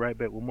 So we'll be right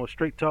back with more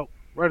Straight Talk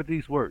right at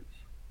these words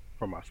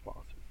from our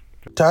sponsors.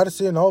 Tired of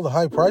seeing all the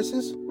high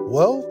prices?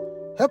 Well,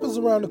 help is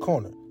around the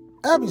corner.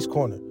 Abby's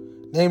Corner.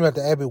 Named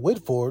after Abby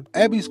Whitford,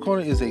 Abby's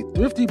Corner is a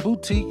thrifty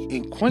boutique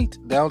in quaint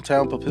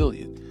downtown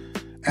Papillion.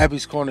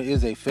 Abby's Corner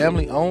is a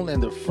family-owned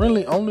and the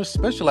friendly owners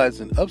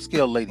specialize in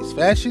upscale ladies'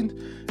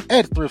 fashion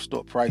at thrift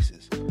store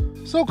prices.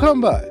 So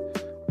come by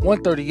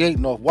 138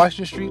 North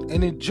Washington Street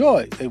and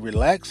enjoy a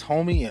relaxed,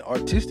 homey, and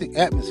artistic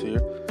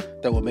atmosphere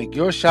that will make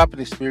your shopping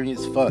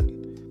experience fun.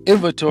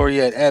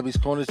 Inventory at Abby's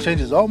Corner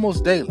changes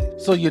almost daily,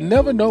 so you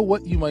never know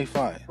what you may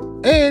find.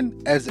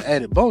 And as an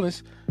added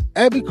bonus,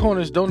 Abby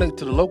Corners donate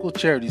to the local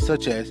charities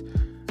such as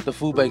the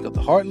Food Bank of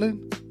the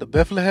Heartland, the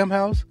Bethlehem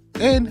House,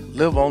 and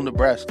Live On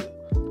Nebraska.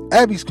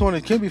 Abby's Corner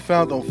can be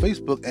found on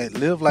Facebook at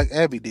Live Like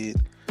Abby Did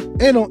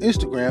and on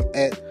Instagram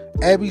at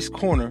Abby's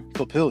Corner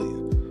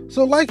Papillion.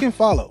 So like and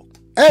follow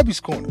Abby's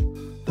Corner,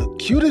 the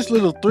cutest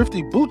little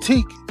thrifty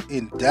boutique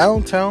in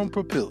downtown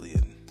Papillion.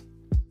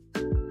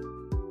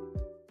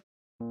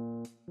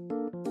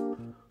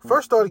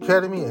 First Start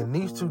Academy and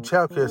Needs 2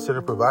 Child Care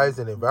Center provides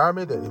an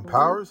environment that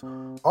empowers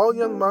all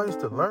young minds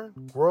to learn,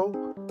 grow,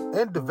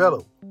 and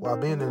develop while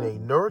being in a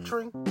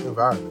nurturing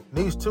environment.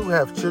 Needs 2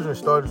 have children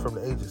starting from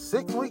the age of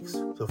 6 weeks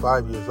to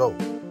 5 years old.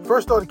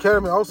 First Start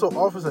Academy also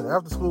offers an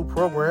after-school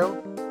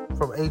program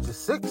from ages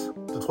 6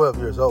 to 12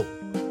 years old.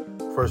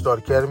 First Start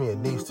Academy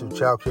and Needs 2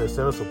 Child Care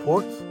Center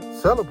supports,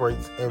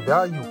 celebrates, and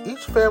values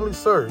each family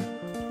served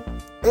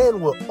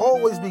and will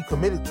always be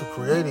committed to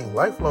creating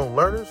lifelong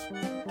learners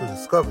to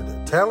discover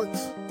their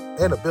talents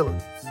and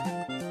abilities.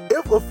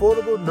 If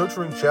affordable,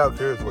 nurturing child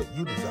care is what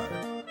you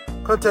desire,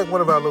 contact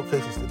one of our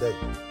locations today.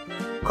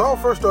 Call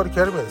First Start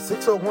Academy at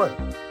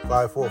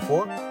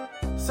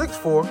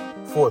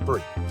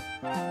 601-544-6443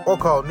 or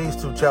call Needs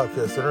 2 Child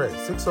Care Center at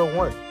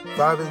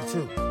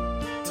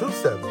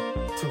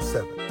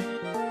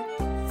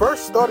 601-582-2727.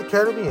 First Start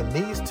Academy and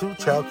Needs 2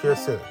 Child Care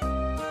Center,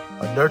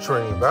 a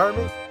nurturing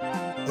environment,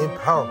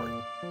 empowering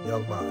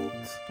young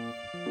minds.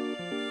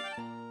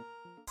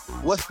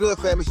 What's good,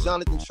 fam? It's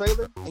Jonathan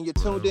Traylor, and you're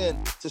tuned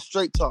in to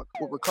Straight Talk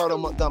with Ricardo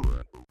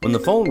Montgomery. When the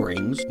phone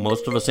rings,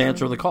 most of us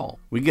answer the call.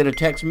 We get a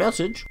text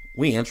message,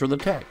 we answer the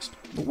text.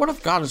 But what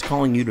if God is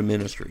calling you to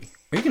ministry?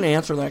 Are you going to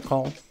answer that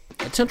call?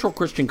 At Central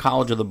Christian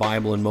College of the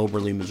Bible in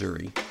Moberly,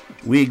 Missouri,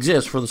 we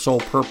exist for the sole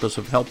purpose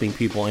of helping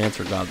people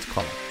answer God's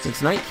call.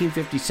 Since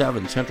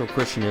 1957, Central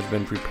Christian has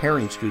been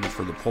preparing students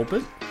for the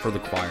pulpit, for the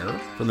choir,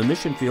 for the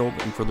mission field,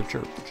 and for the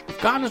church.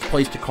 If God has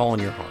placed a call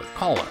in your heart,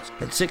 call us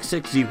at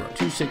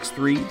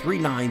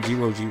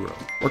 660-263-3900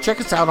 or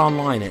check us out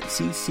online at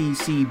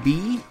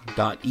cccb.edu.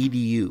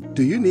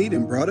 Do you need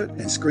embroidered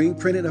and screen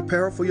printed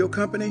apparel for your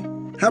company?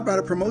 How about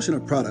a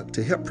promotional product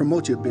to help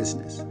promote your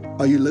business?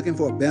 Are you looking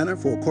for a banner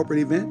for a corporate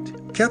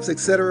event? Caps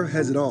Etc.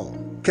 has it all.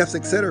 Caps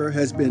Etc.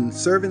 has been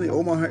serving the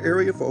Omaha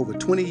area for over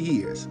 20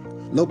 years.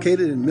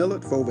 Located in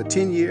Millard for over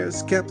 10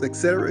 years, Caps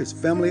Etc. is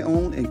family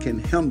owned and can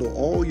handle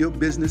all your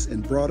business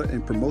embroidered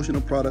and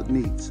promotional product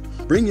needs.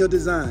 Bring your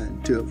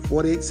design to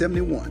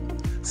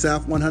 4871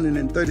 South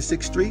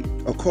 136th Street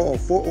or call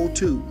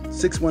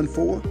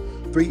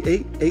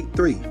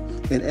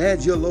 402-614-3883 and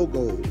add your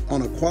logo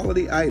on a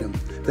quality item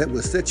that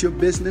will set your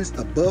business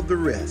above the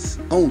rest,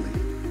 only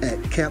at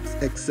Caps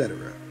Etc.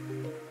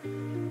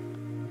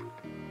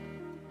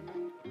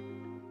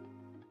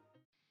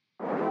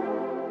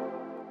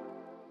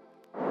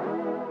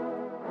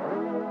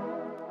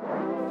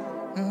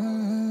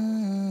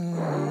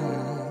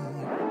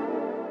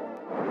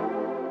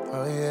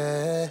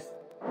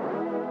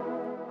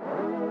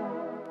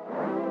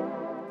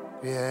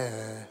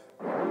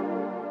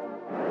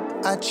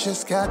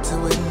 just got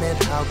to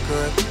admit how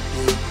good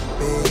you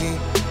be.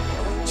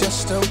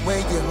 Just the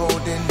way you're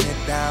holding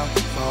it down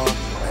for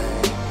me.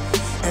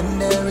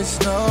 And there is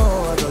no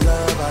other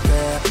love out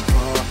there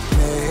for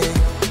me.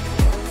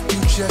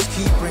 You just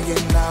keep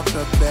bringing out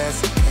the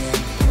best in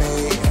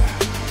me.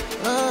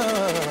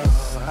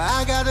 Oh,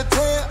 I gotta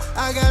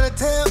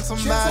tell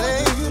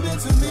somebody. You've been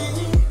to me.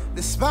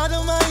 Despite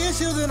all my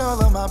issues and all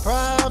of my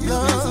problems.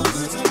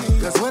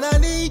 Cause when I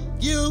need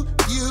you,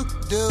 you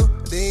do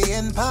the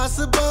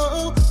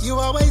impossible. You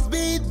always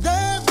be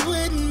there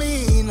with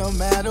me, no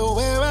matter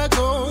where I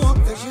go.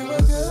 Cause you're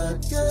a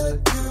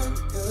good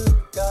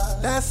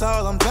God. That's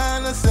all I'm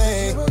trying to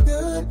say. You're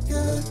a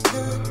good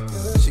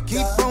she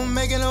keep on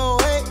making a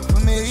way for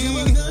me.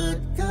 You're a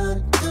good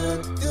God.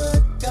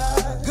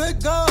 Good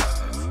God.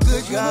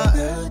 Good God.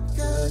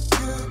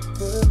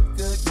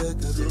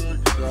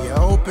 You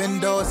open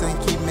doors and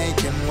keep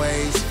making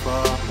ways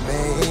for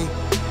me.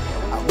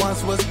 I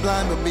once was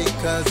blind, but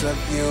because of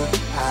you,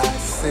 I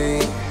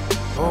see.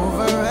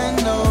 Over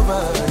and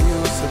over,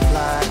 you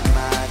supply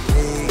my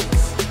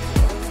needs.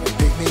 You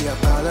pick me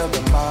up out of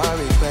the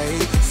Mari Bay,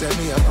 set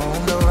me up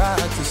on the ride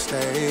to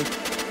stay.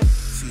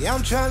 See,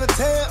 I'm trying to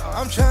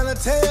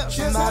tell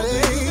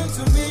somebody.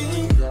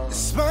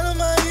 Despite of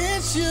my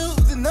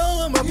issues and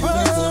all of my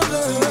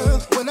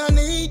problems, when I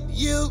need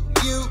you,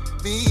 you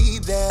be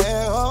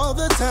there all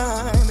the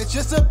time. It's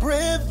just a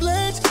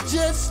privilege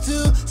just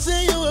to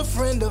say you're a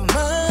friend of mine.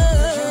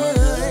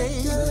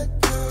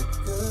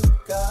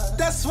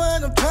 That's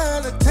what I'm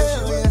trying to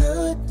tell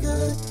you.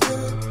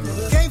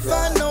 Can't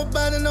find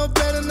nobody no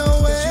better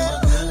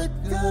nowhere.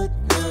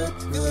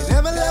 You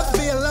never left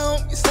me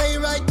alone, you stay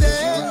right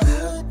there.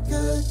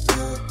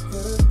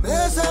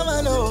 That's how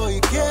I know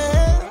you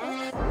care.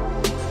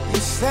 You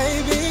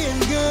stay being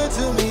good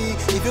to me,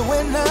 even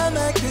when I'm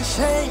acting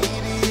shady,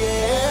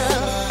 yeah.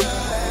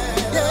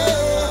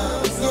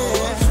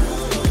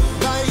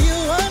 By you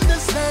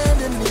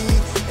understanding me,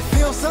 it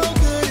feels so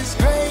good, it's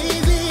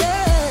crazy,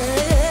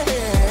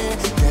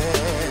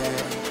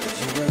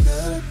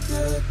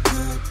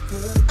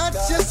 I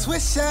just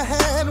wish I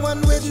had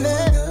one witness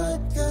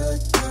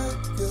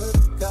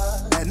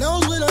that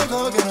knows what I'm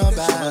talking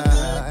about.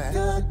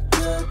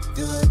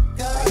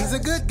 He's a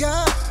good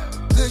God,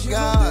 good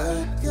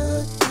God.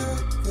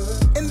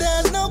 And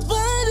there's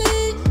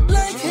nobody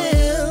like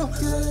him.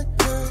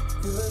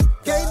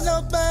 Can't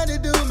nobody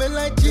do me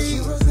like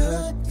Jesus.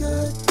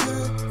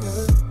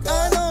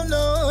 I don't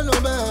know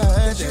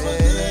nobody.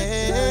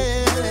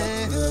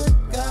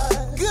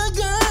 Good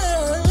God.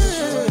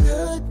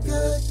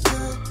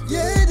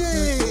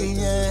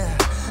 Yeah.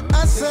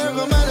 I serve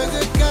a mighty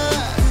good God.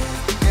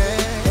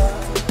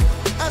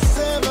 Yeah. I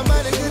serve a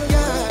mighty good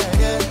God.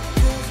 Yeah.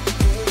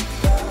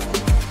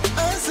 I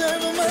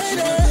serve a mighty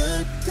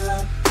good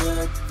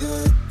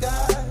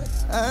God.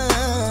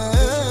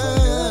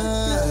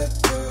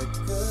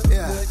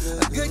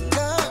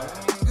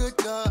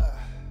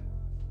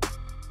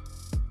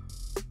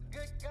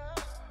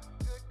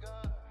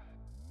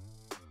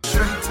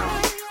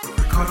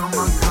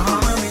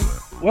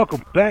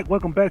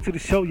 Welcome back to the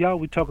show, y'all.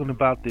 We're talking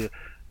about the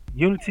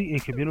Unity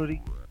and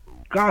Community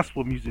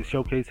Gospel Music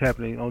Showcase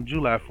happening on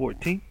July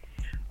 14th.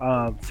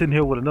 Sitting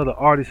here with another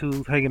artist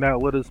who's hanging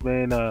out with us,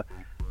 man.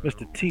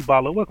 Mr. T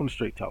Baller. Welcome to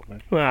Straight Talk,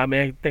 man. Well,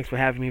 man, thanks for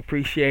having me.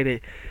 Appreciate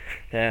it.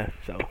 Yeah,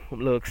 so I'm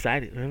a little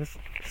excited, man.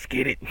 Let's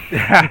get it.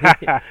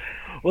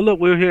 Well, look,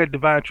 we're here at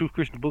Divine Truth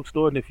Christian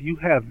Bookstore, and if you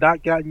have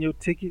not gotten your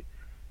ticket,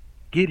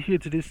 get here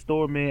to this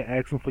store, man.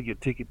 Ask them for your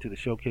ticket to the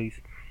showcase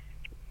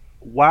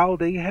while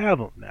they have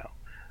them now.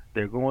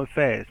 They're going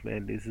fast,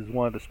 man. This is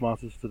one of the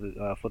sponsors to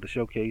the for the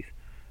showcase.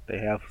 They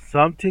have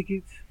some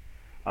tickets.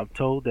 I'm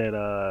told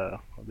that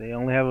they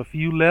only have a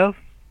few left,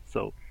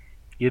 so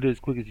get it as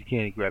quick as you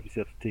can and grab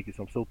yourself some tickets.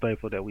 I'm so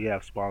thankful that we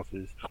have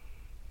sponsors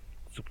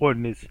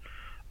supporting this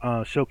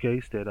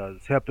showcase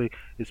that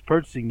is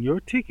purchasing your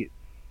ticket.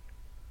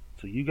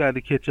 So you got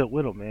to catch up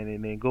with them, man,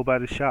 and then go by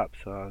the shops.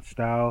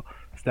 Styles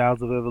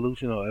of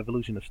Evolution, or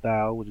Evolution of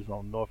Style, which is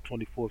on North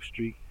 24th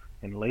Street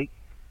in Lake.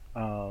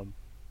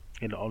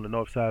 On the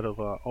north side of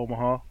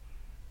Omaha.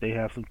 They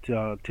have some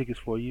tickets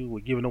for you. We're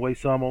giving away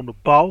some on the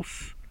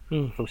Boss.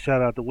 So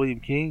shout out to William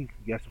King.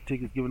 We got some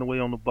tickets given away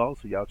on the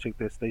Boss, so y'all check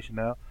that station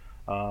out.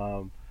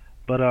 And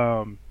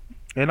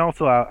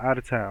also out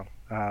of town,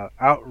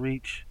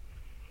 outreach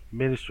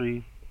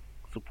ministry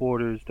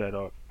supporters that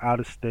are out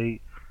of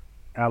state,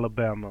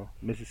 Alabama,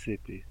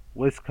 Mississippi,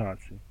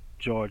 Wisconsin,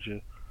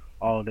 Georgia,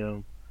 all of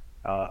them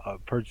are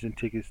purchasing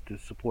tickets to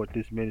support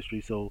this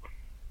ministry. So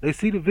they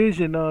see the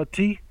vision,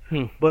 T.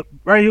 But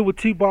right here with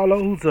T Barlow,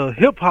 who's a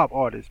hip hop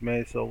artist,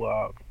 man.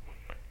 So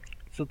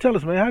tell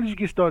us, man, how did you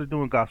get started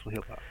doing gospel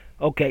hip hop?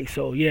 Okay,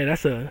 so yeah,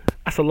 that's a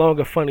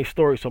longer, funny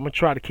story. So I'm gonna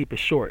try to keep it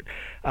short.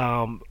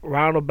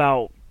 Round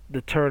about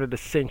the turn of the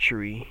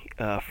century,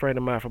 a friend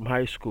of mine from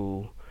high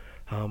school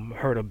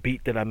heard a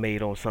beat that I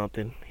made on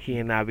something. He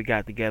and I, we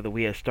got together.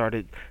 We had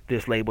started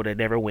this label that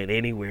never went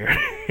anywhere.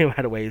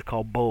 By the way, it's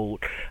called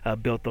Bold,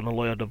 built on a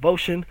loyal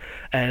devotion.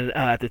 And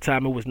at the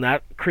time, it was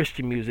not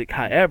Christian music.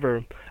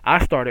 However,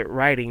 I started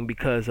writing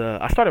because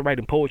I started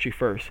writing poetry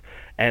first.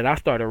 And I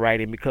started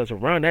writing because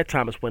around that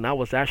time is when I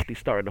was actually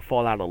starting to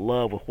fall out of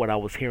love with what I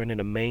was hearing in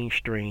the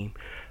mainstream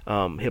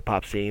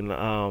hip-hop scene.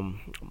 I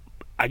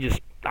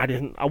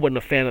wasn't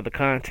a fan of the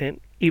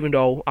content, even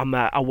though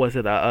I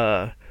wasn't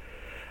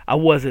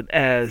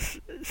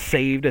as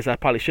saved as I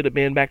probably should have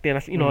been back then.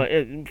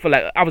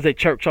 I was at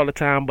church all the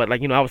time, but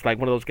I was like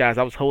one of those guys.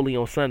 I was holy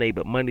on Sunday,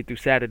 but Monday through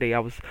Saturday I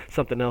was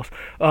something else.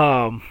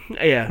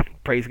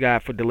 Praise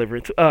God for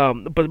deliverance.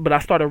 But I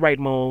started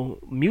writing my own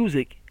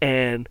music,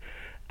 and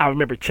I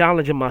remember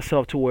challenging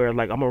myself to where I'm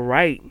gonna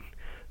write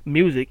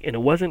music, and it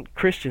wasn't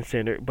Christian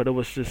centered, but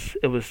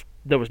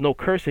there was no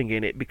cursing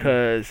in it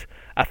because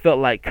I felt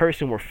like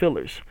cursing were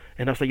fillers.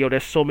 And I was like,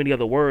 there's so many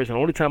other words, and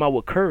the only time I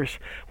would curse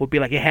would be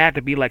it had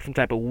to be some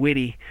type of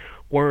witty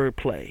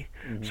wordplay.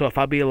 Mm-hmm. So if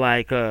I be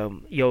like, I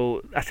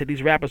said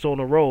these rappers on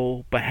a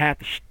roll, but half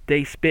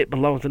they spit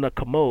belongs in a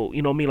commode.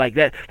 You know what I mean? Like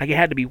that. It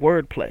had to be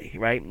wordplay,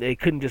 right? It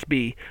couldn't just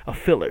be a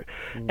filler.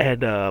 Mm-hmm.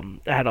 And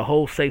I had a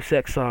whole safe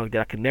sex song that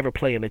I could never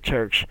play in the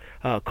church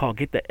called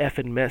 "Get the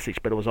Effing Message,"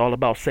 but it was all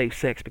about safe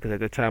sex because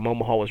at the time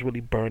Omaha was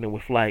really burning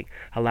with a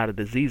lot of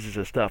diseases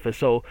and stuff. And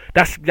so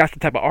that's the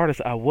type of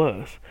artist I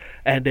was.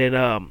 And then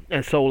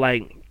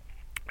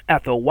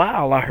after a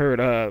while, I heard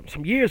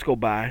some years go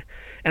by,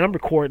 and I'm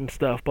recording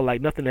stuff,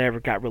 but nothing ever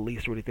got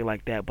released or anything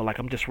like that. But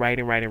I'm just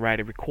writing,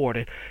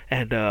 recording,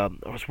 and I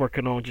was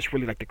working on just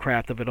really the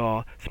craft of it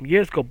all. Some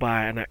years go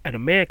by, and a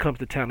man comes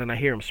to town, and I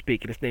hear him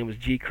speak, and his name was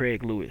G.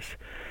 Craig Lewis.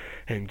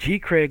 And G.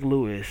 Craig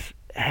Lewis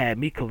had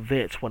me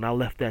convinced when I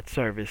left that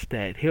service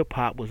that hip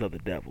hop was of the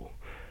devil,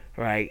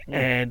 right?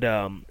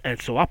 Mm.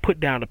 And so I put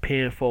down the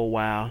pen for a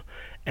while,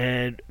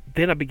 and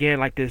then I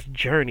began this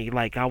journey.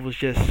 I was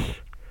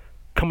just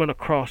coming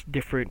across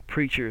different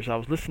preachers. I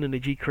was listening to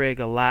G. Craig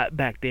a lot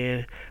back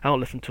then. I don't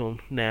listen to him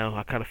now.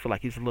 I kind of feel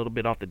like he's a little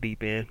bit off the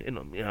deep end.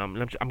 I'm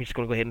just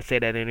going to go ahead and say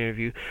that in an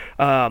interview.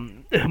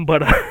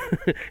 But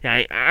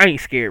I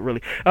ain't scared,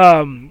 really.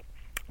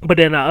 But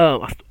then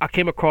I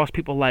came across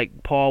people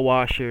like Paul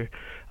Washer,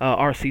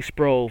 R.C.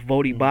 Sproul,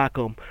 Vodi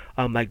Bakum,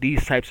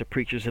 these types of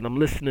preachers, and I'm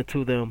listening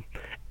to them.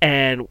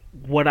 And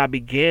what I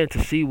began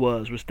to see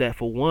was that,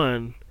 for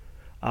one,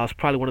 I was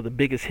probably one of the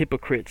biggest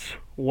hypocrites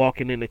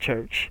walking in the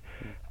church.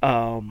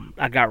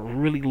 I got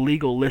really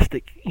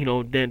legalistic,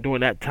 then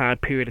during that time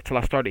period until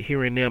I started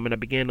hearing them and I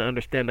began to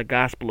understand the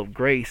gospel of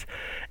grace.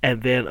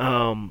 And then,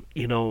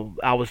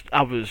 I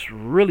was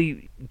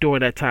really during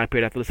that time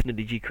period after listening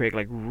to G. Craig,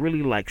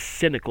 really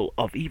cynical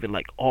of even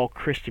all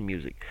Christian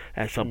music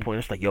at some point.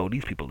 It's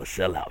these people are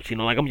sellouts,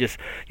 I'm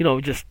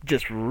just,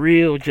 just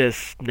real,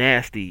 just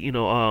nasty,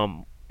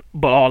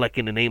 but all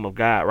in the name of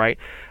God, right?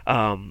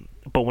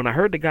 But when I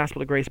heard the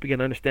gospel of grace, began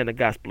to understand the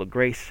gospel of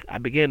grace, I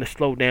began to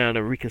slow down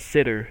and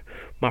reconsider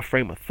my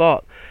frame of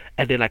thought.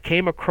 And then I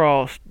came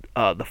across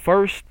the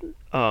first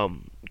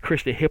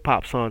Christian hip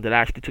hop song that I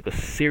actually took a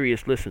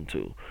serious listen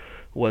to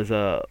was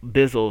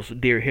Bizzle's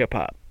 "Dear Hip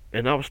Hop,"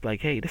 and I was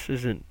like, "Hey, this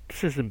isn't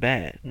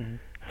bad." Mm-hmm.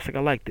 I was like, "I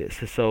like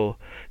this." And so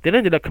then I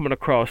ended up coming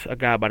across a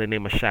guy by the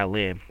name of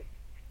Shaolin,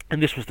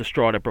 and this was the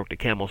straw that broke the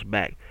camel's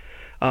back.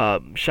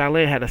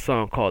 Shaolin had a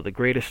song called "The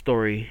Greatest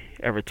Story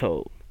Ever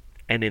Told."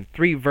 And in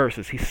 3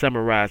 verses, he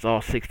summarized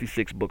all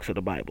 66 books of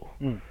the Bible.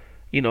 Mm.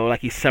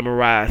 He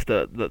summarized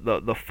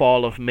the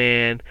fall of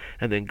man,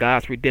 and then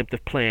God's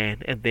redemptive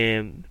plan, and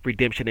then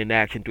redemption in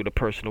action through the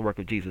personal work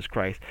of Jesus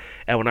Christ.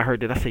 And when I heard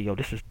that, I said,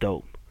 "This is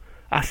dope."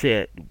 I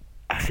said,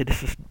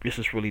 this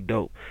is really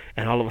dope.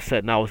 And all of a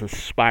sudden, I was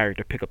inspired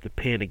to pick up the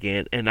pen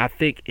again. And I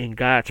think in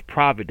God's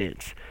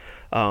providence,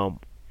 I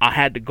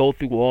had to go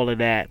through all of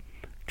that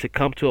to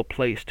come to a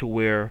place to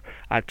where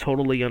I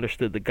totally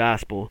understood the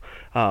gospel,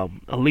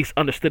 at least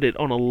understood it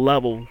on a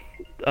level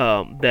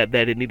that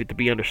it needed to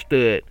be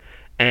understood.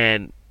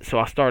 And so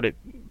I started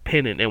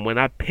penning. And when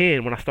I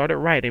started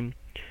writing,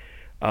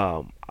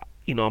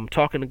 I'm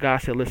talking to God. I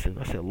said, "Listen,"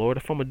 I said, "Lord,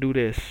 if I'm going to do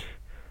this,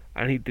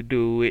 I need to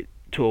do it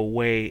to a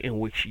way in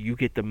which you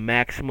get the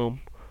maximum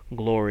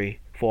glory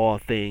for all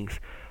things."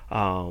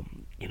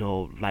 And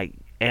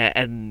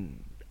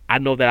I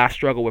know that I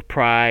struggle with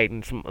pride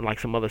and some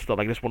other stuff.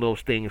 That's one of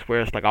those things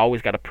where it's I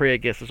always got to pray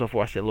against it and so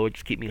forth. I said, "Lord,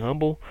 just keep me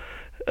humble.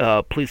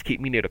 Please keep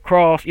me near the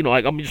cross."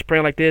 I'm just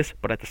praying like this,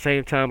 but at the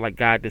same time,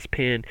 God, this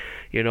pen,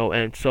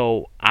 and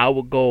so I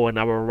would go and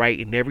I would write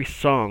in every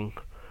song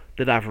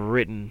that I've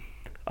written.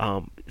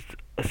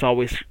 It's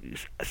always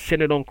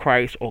centered on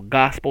Christ or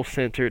gospel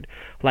centered.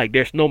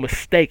 There's no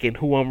mistaking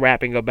who I'm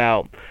rapping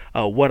about,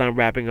 what I'm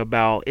rapping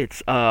about.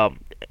 It's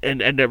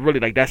and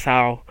really that's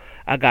how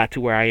I got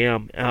to where I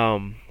am.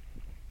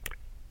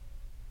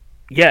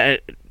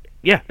 That's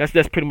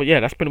pretty much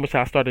that's pretty much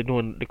how I started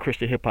doing the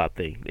Christian hip hop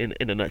thing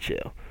in a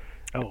nutshell.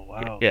 Oh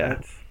wow,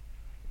 yeah,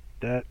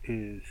 that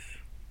is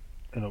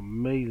an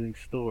amazing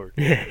story.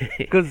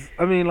 Because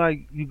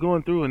you're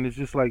going through and it's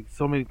just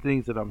so many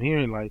things that I'm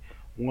hearing.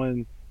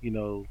 one,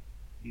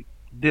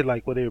 did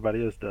like what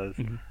everybody else does.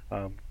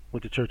 Mm-hmm.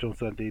 Went to church on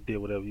Sunday, did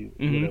whatever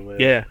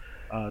Yeah.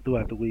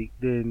 throughout the week.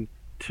 Then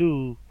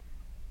 2,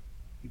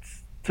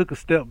 took a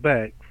step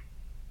back,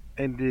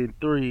 and then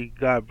 3,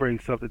 God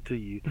brings something to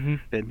you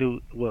that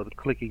to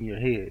click in your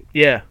head.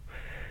 Yeah.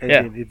 And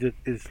then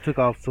it took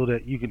off so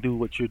that you can do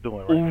what you're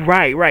doing.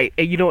 Right.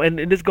 And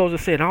and this goes to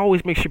say, and I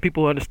always make sure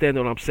people understand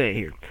what I'm saying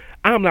here.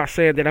 I'm not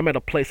saying that I'm at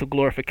a place of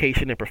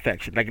glorification and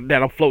perfection, like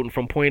that I'm floating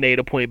from point A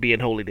to point B in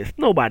holiness.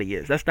 Nobody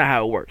is. That's not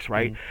how it works,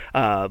 right?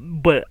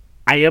 But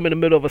I am in the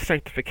middle of a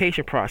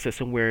sanctification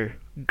process, and where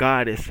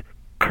God is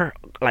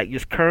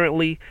just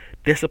currently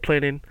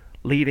disciplining,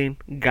 leading,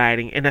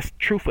 guiding, and that's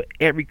true for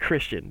every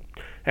Christian,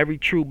 every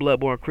true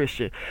blood-born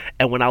Christian.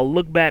 And when I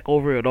look back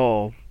over it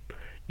all,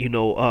 I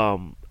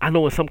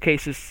know in some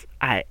cases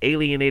I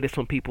alienated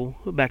some people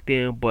back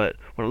then, but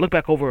when I look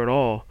back over it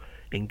all,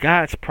 in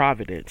God's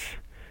providence,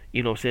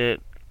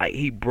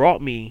 He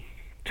brought me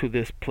to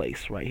this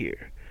place right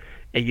here.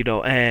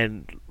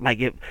 And like,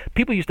 if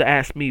people used to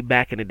ask me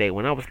back in the day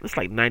when it's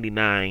like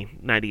 99,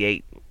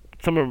 98,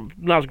 when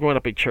I was growing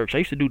up in church, I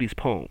used to do these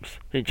poems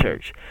in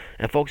church,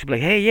 and folks would be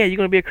like, "Hey, yeah, you're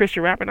gonna be a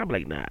Christian rapper?" And I'm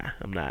like, "Nah,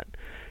 I'm not."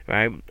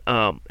 Right?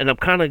 And I'm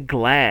kind of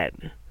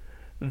glad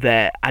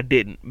that I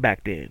didn't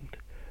back then,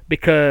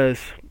 because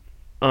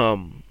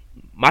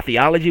my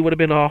theology would have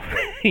been off.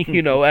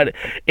 I'd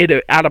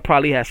have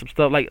probably had some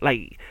stuff like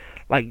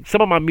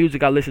some of my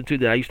music I listened to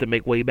that I used to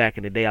make way back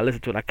in the day. I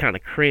listened to it, I kind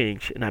of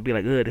cringe, and I'd be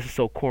like, "Ugh, this is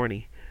so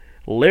corny."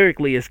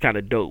 Lyrically, it's kind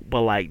of dope,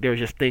 but like there's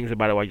just things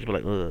about it where I just be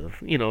like, "Ugh,"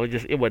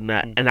 it was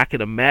not. And I can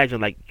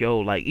imagine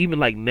even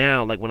like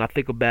now, like when I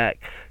think back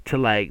to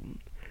like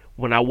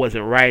when I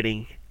wasn't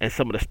writing and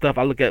some of the stuff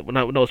I look at when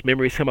those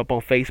memories come up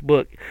on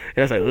Facebook,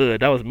 and it's like, "Ugh,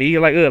 that was me."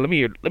 Like, "Ugh, let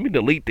me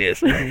delete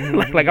this."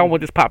 like I don't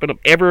want this popping up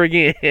ever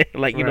again.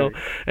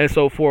 And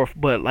so forth.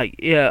 But like,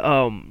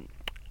 yeah,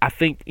 I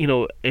think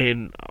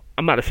and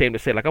I'm not ashamed to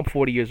say, like, I'm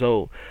 40 years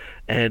old,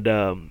 and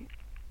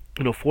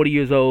 40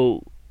 years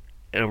old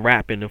and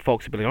rapping, and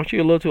folks be like, "Aren't you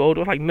a little too old?"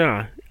 I'm like,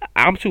 "Nah,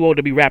 I'm too old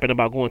to be rapping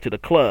about going to the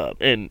club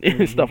and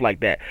stuff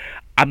like that.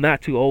 I'm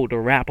not too old to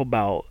rap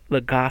about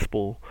the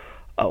gospel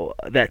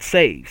that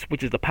saves,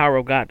 which is the power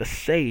of God to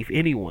save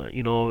anyone."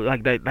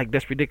 Like that, like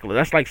that's ridiculous.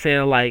 That's like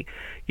saying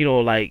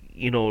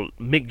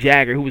Mick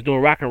Jagger, who was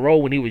doing rock and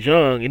roll when he was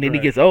young, and then he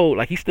gets old,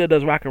 like he still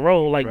does rock and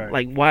roll.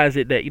 Like why is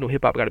it that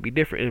hip hop got to be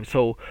different? And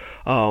so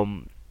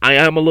I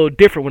am a little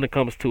different when it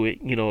comes to it.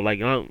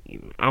 Like I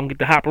don't get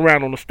to hop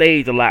around on the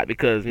stage a lot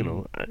because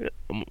I'm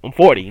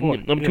 40.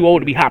 I'm too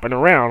old to be hopping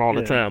around all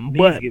the time.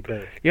 But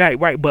yeah,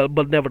 right.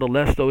 But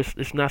nevertheless, though,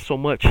 it's not so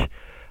much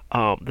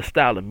the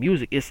style of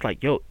music. It's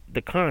like,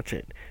 the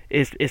content.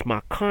 Is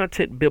my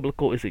content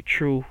biblical? Is it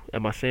true?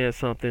 Am I saying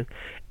something?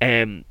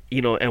 And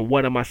and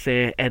what am I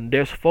saying? And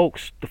there's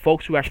the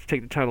folks who actually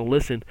take the time to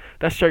listen,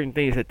 there's certain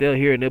things that they'll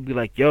hear and they'll be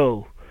like,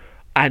 "Yo,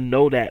 I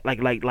know that." Like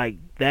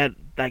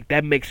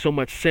that makes so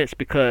much sense,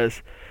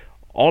 because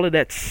all of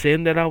that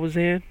sin that I was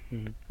in,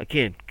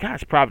 again,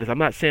 God's providence. I'm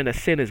not saying that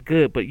sin is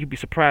good, but you'd be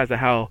surprised at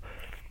how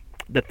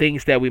the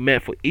things that we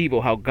meant for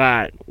evil, how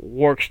God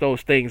works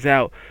those things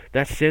out.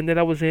 That sin that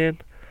I was in,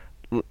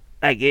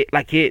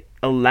 it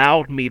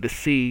allowed me to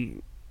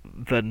see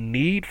the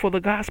need for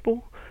the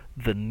gospel,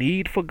 the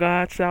need for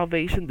God's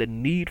salvation, the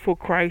need for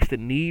Christ, the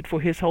need for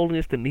His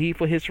holiness, the need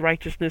for His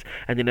righteousness,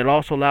 and then it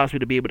also allows me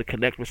to be able to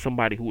connect with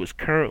somebody who is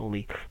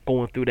currently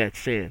going through that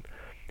sin,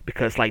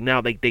 because like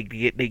now they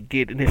get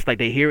and it's like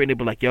they hear it and they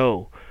be like,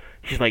 "Yo,"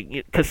 she's like,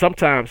 because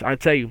sometimes I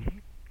tell you,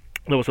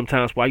 there was some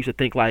times where I used to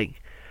think like,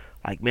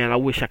 man, I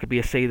wish I could be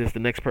as saved as the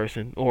next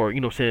person, or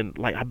saying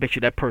like, I bet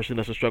you that person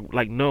doesn't struggle.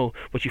 Like, no,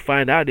 what you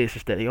find out is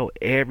that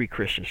every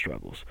Christian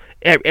struggles,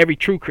 every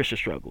true Christian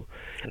struggle.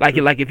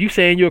 Like if you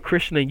saying you're a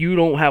Christian and you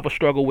don't have a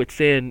struggle with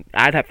sin,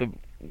 I'd have to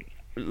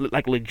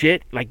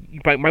legit,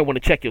 you might want to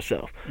check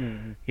yourself.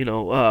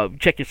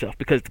 Check yourself,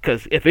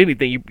 because if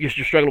anything, you're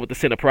struggling with the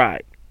sin of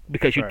pride,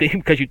 because you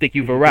think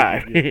you've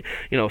arrived.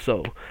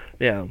 So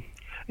yeah,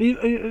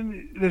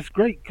 that's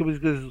great,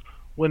 because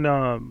when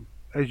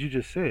as you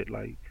just said,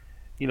 like,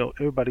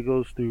 everybody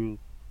goes through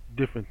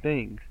different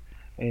things,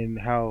 and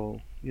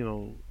how,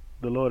 the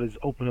Lord has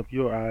opened up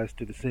your eyes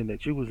to the sin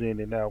that you was in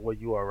and now where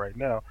you are right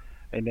now.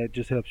 And that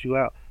just helps you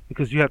out,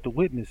 because you have to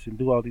witness and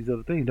do all these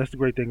other things. That's the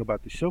great thing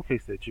about the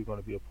showcase that you're going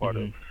to be a part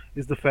of,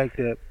 is the fact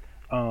that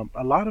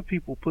a lot of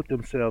people put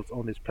themselves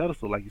on this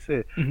pedestal, like you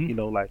said,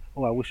 like,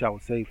 "Oh, I wish I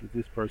was saved with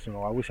this person,"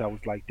 or "I wish I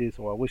was like this,"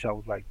 or "I wish I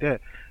was like that,"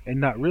 and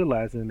not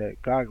realizing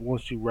that God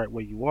wants you right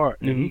where you are,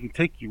 and He can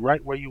take you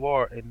right where you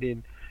are, and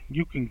then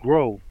you can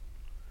grow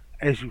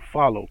as you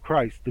follow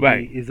Christ to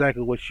be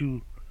exactly what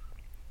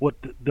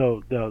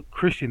the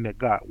Christian that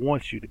God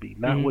wants you to be,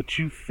 not what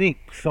you think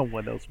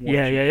someone else wants.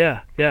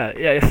 Yeah.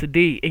 It's a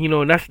D, and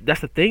and that's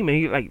the thing,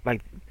 man.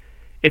 Like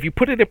if you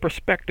put it in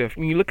perspective,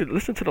 when you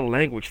listen to the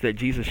language that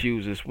Jesus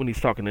uses when He's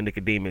talking to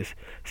Nicodemus,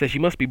 it says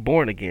you must be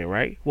born again,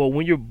 right? Well,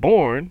 when you're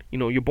born,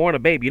 you're born a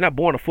baby. You're not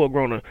born a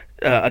full-grown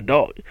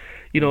adult.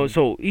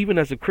 So even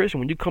as a Christian,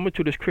 when you come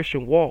into this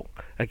Christian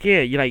walk,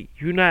 again,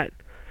 you're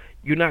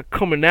you're not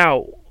coming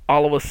out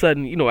all of a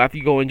sudden, after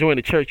you go and join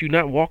the church, you're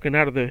not walking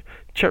out of the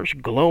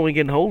church glowing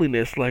in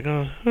holiness, like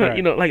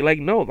Right.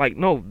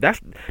 no,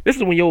 this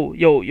is when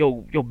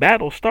your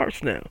battle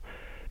starts now,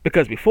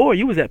 because before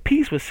you was at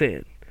peace with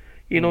sin.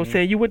 You know what I'm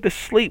saying? You went to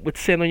sleep with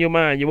sin on your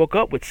mind. You woke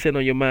up with sin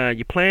on your mind.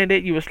 You planned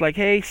it. You was like,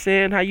 hey,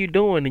 sin, how you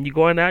doing? And you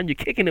going out and you're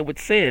kicking it with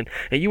sin.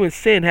 And you and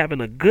sin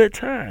having a good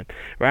time,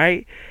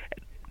 right?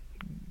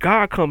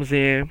 God comes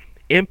in,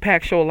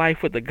 impacts your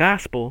life with the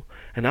gospel,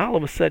 and all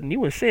of a sudden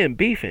you and sin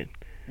beefing.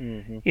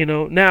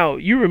 Now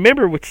you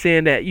remember with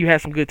sin that you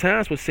had some good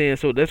times with sin,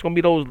 so there's gonna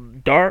be those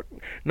dark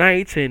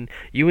nights and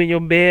you in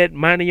your bed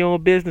minding your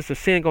own business, and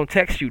sin gonna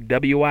text you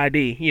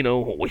WID,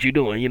 what you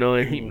doing,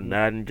 and you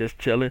nodding, just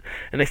chilling,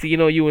 and next thing you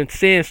know, you and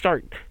sin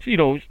start,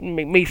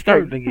 may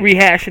start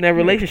rehashing that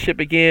relationship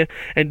again,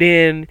 and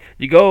then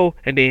you go,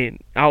 and then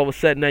all of a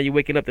sudden now you're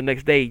waking up the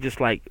next day just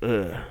like,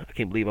 I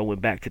can't believe I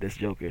went back to this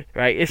joker,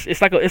 right?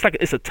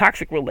 It's a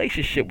toxic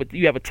relationship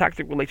you have a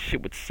toxic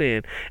relationship with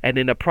sin, and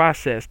in the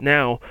process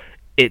now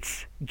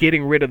it's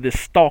getting rid of this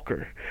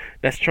stalker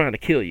that's trying to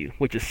kill you,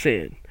 which is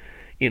sin,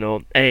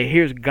 and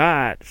here's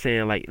God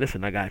saying, like,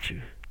 listen, I got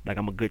you, like,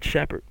 I'm a good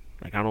shepherd,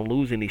 like, I don't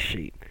lose any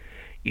sheep,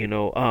 you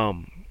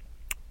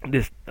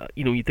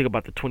think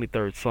about the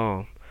 23rd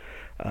Psalm,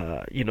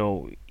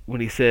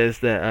 when he says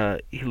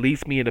that he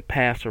leads me in the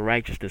paths of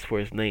righteousness for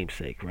his name's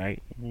sake,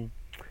 right?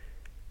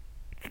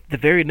 The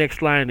very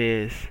next line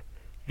is,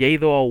 yea,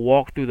 though I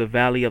walk through the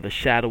valley of the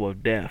shadow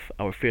of death,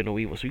 I will fear no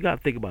evil. So you got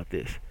to think about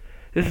this.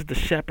 This is the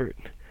shepherd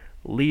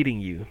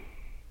leading you,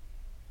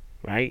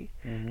 right?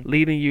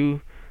 Leading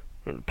you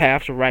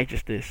paths of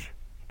righteousness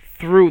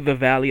through the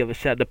valley of the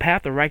shadow. The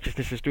path of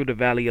righteousness is through the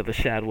valley of the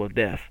shadow of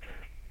death,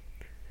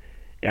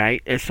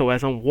 right? And so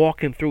as I'm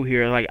walking through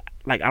here, like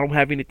I don't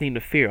have anything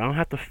to fear. I don't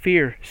have to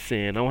fear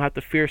sin. I don't have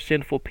to fear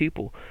sinful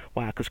people.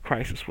 Why? Because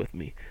Christ is with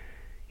me.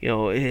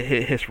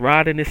 His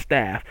rod and his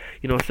staff.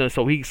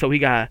 So he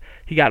got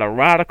a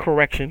rod of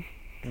correction.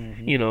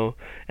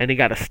 And he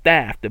got a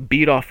staff to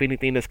beat off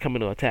anything that's coming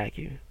to attack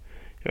you,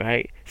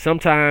 right?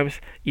 Sometimes,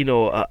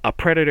 a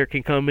predator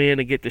can come in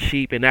and get the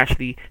sheep and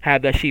actually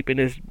have that sheep in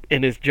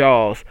his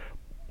jaws,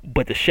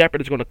 but the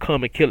shepherd is going to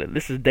come and kill it.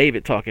 This is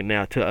David talking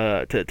now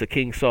to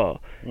King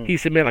Saul. He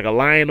said, man, like a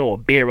lion or a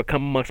bear would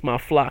come amongst my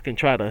flock and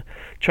try to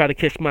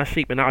catch my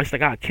sheep, and I was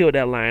like, I'll kill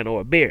that lion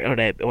or a bear or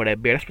that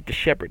bear. That's what the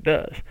shepherd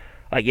does.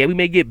 Like, yeah, we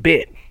may get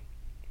bit,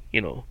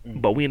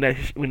 but we in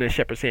that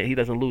shepherd's hand, he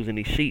doesn't lose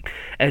any sheep.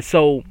 And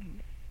so,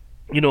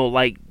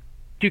 like,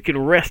 you can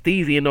rest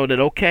easy and know that,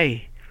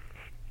 okay,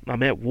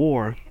 I'm at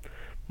war,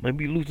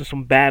 maybe losing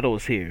some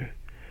battles here,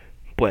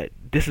 but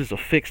this is a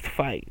fixed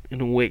fight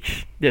in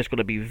which there's going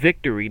to be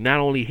victory, not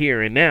only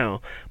here and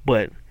now,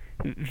 but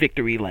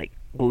victory like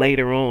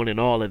later on in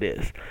all of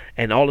this.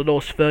 And all of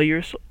those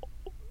failures,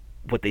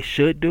 what they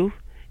should do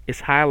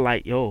is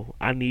highlight,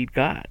 I need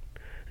God.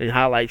 It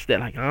highlights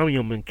that, like, I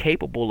am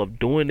incapable of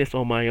doing this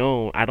on my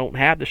own. I don't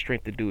have the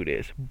strength to do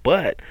this.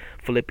 But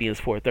Philippians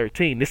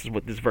 4:13, this is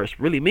what this verse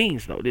really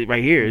means, though.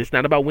 Right here, it's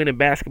not about winning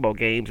basketball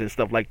games and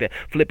stuff like that.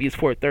 Philippians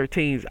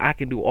 4:13, I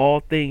can do all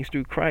things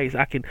through Christ.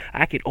 I can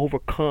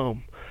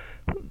overcome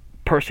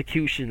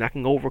persecution. I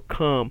can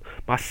overcome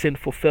my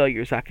sinful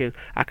failures. I can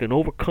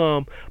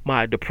overcome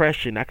my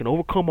depression. I can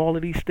overcome all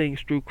of these things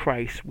through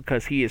Christ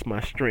because He is my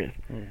strength.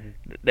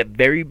 That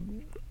very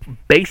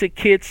basic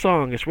kid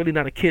song, it's really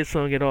not a kid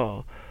song at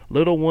all.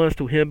 Little ones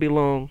to Him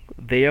belong.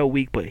 They are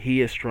weak, but He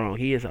is strong.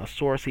 He is our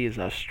source. He is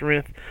our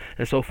strength,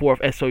 and so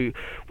forth. And so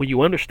when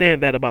you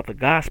understand that about the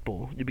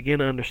gospel, you begin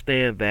to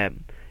understand that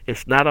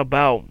it's not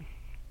about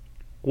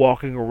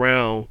walking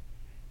around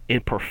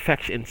in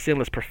perfection, in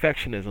sinless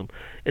perfectionism.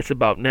 It's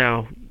about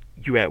now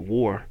you're at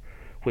war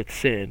with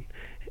sin,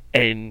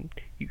 and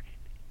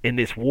in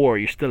this war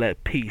you're still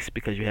at peace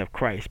because you have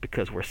Christ.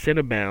 Because where sin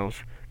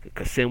abounds,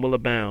 because sin will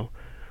abound,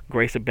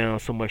 grace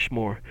abounds so much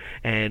more.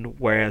 And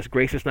whereas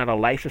grace is not a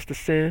license to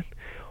sin,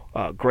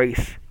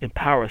 grace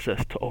empowers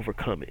us to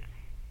overcome it.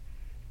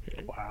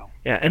 Wow.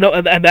 Yeah,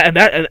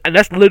 and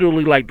that's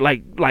literally like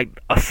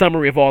a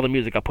summary of all the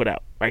music I put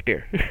out right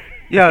there.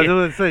 Yeah, I was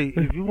going to say,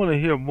 if you want to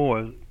hear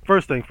more,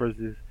 first thing first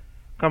is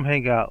come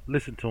hang out,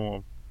 listen to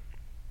them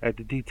at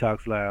the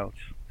Detox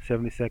Lounge,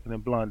 72nd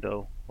and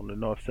Blondo on the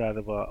north side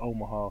of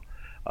Omaha.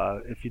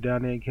 If you're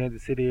down there in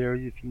Kansas City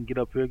area, if you can get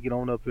up here, get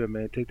on up here,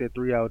 man. Take that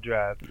 3-hour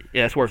drive.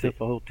 Yeah, it's worth it.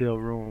 For a hotel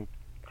room.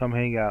 Come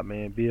hang out,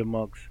 man. Be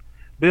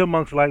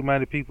amongst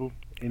like-minded people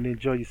and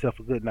enjoy yourself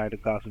a good night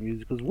of gospel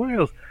music.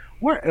 Because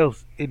where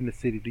else in the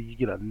city do you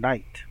get a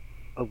night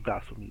of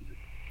gospel music?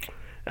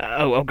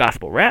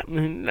 Gospel rap,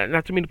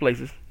 not too many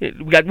places. We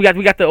got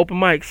the open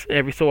mics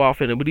every so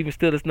often, but even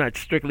still, it's not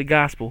strictly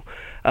gospel.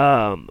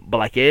 But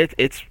like, yeah,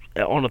 it's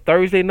on a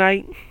Thursday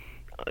night.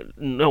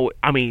 No,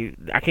 I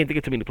mean, I can't think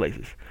of too many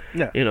places.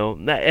 Yeah.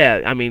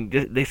 I mean,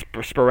 they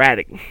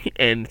sporadic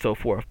and so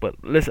forth.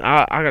 But listen,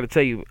 I got to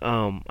tell you,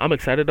 I'm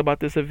excited about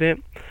this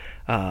event.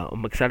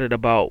 I'm excited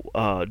about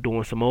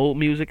doing some old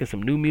music and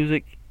some new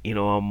music.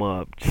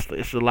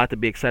 It's a lot to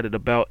be excited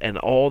about, and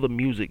all the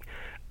music,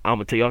 I'm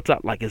gonna tell you off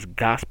top, like, it's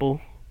gospel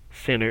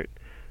centered,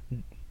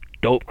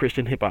 dope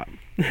Christian hip hop.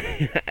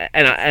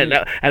 and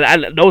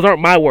those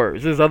aren't my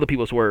words. This is other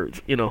people's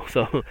words,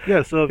 So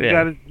yeah. So if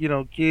you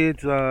got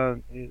kids, yeah,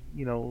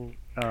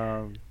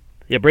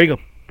 bring them.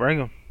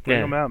 Bring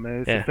them out,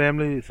 man. It's a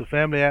family. It's a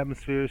family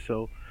atmosphere.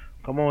 So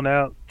come on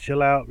out,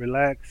 chill out,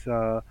 relax.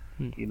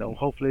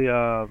 Hopefully,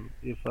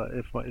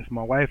 if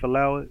my wife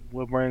allow it,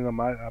 we'll bring them.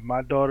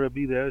 My daughter will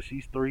be there.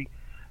 She's 3,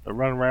 to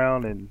run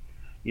around and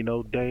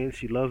dance.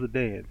 She loves to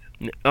dance.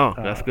 Oh,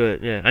 that's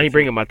good. Yeah, I ain't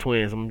bringing my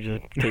twins. I'm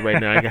just tell you right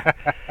now.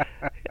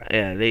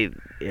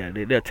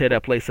 They'll tear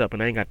that place up,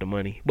 and I ain't got the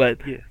money.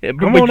 But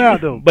come on out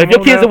though. But if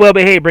your kids are well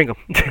behaved, bring them.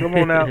 Come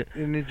on out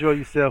and enjoy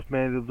yourself,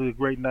 man. It'll be a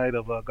great night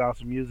of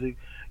gospel music.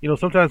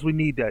 Sometimes we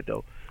need that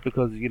though,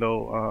 because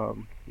I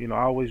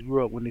always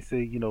grew up when they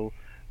say you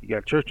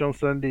got church on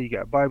Sunday, you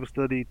got Bible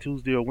study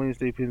Tuesday or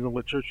Wednesday, depends on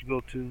what church you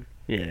go to.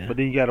 Yeah. But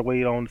then you got to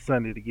wait on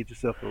Sunday to get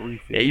yourself a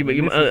refill.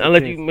 Yeah,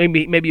 unless you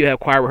maybe you have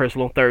choir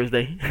rehearsal on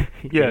Thursday.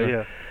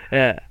 Yeah.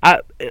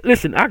 I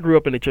grew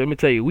up in the church. Let me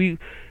tell you,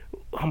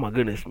 oh my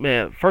goodness,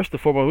 man. First and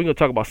foremost, we're gonna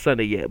talk about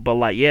Sunday yet, but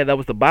that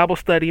was the Bible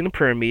study and the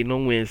prayer meeting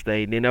on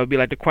Wednesday. And then that would be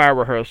like the choir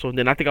rehearsal. And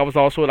then I think I was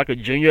also like a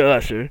junior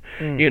usher,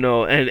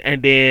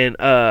 and then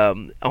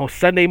on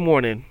Sunday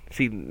morning.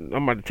 See,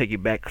 I'm about to take you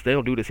back because they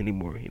don't do this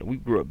anymore. We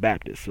grew up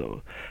Baptist,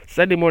 so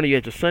Sunday morning you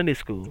had your Sunday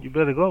school. You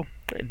better go.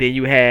 And then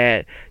you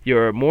had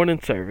your morning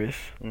service,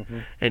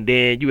 and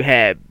then you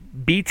had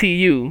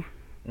BTU.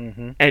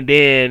 And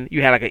then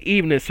you had like an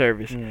evening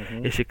service.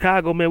 In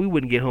Chicago, man, we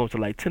wouldn't get home till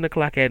like 10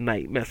 o'clock at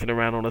night messing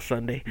around on a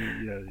Sunday.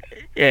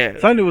 Yeah.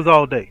 Sunday was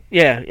all day.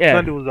 Yeah.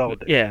 Sunday was all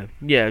day.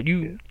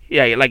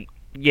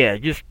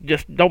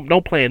 Just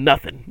don't plan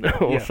nothing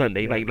on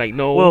Sunday. Like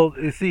no. Well,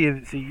 see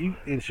you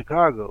in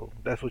Chicago,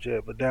 that's what you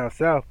had. But down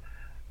south,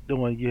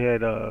 when you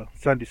had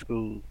Sunday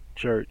school,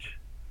 church,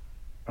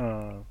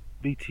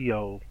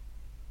 BTO,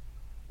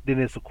 then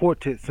there's a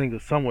quartet singer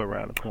somewhere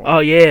around the corner. Oh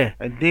yeah.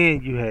 And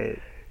then you had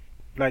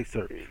night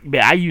service.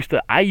 Yeah, I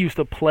used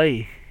to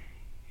play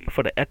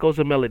for the Echoes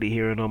of Melody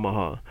here in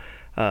Omaha.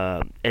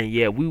 And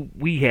yeah,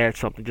 we had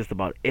something just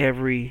about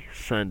every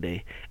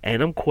Sunday.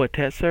 And them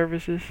quartet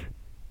services,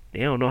 they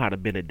don't know how to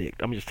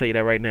Benedict. I'm just tell you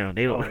that right now.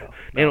 They don't.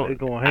 They're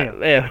going ham.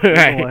 Right.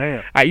 Going ham.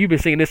 All right, you've been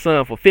singing this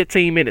song for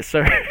 15 minutes,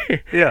 sir.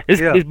 Yeah,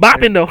 it's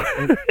bopping though.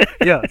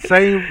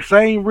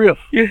 Same riff.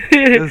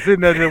 Just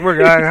sitting there just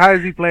working. How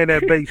is he playing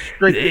that bass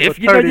straight? If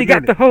you know you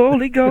got the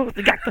Holy Ghost,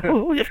 you got the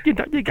Holy. If you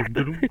know you got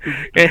the.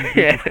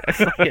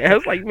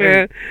 It's like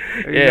man.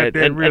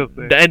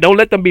 And don't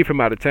let them be from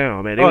out of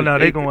town, man.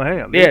 They going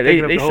ham.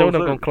 They showed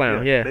up on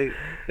clown. Yeah,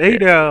 they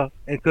there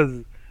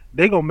because.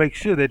 They gonna make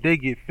sure that they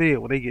get fed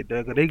when they get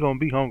there, cause they gonna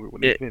be hungry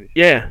when they finish.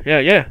 Yeah.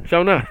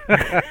 Sure enough.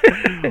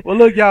 Well,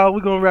 look, y'all,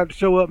 we're gonna wrap the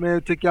show up,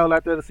 man. Take y'all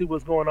out there to see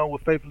what's going on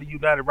with Faithfully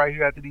United right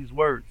here after these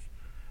words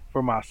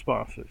from our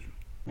sponsors.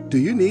 Do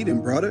you need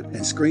embroidered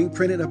and screen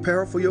printed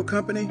apparel for your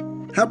company?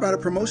 How about a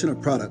promotional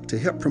product to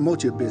help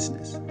promote your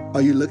business?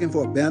 Are you looking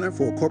for a banner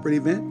for a corporate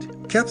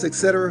event? Caps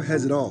Etc.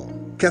 has it all.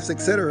 Caps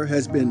Etc.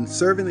 has been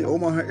serving the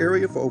Omaha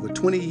area for over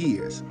 20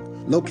 years.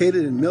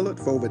 Located in Millard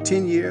for over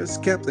 10 years,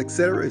 Caps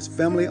Etc. is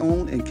family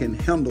owned and can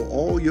handle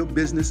all your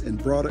business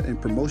embroidered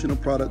and promotional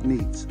product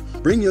needs.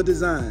 Bring your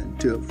design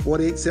to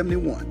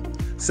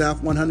 4871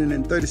 South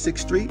 136th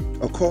Street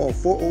or call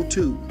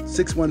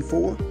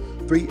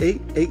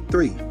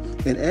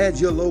 402-614-3883 and add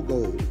your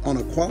logo on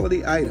a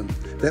quality item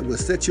that will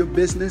set your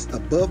business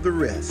above the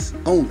rest,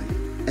 only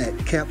at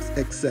Caps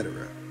Etc.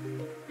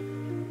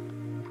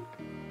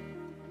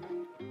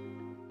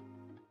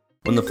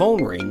 When the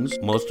phone rings,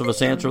 most of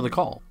us answer the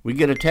call. We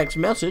get a text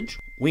message,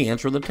 we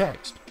answer the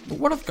text. But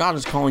what if God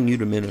is calling you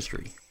to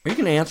ministry? Are you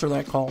going to answer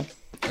that call?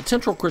 At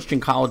Central Christian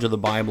College of the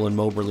Bible in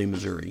Moberly,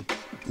 Missouri,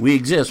 we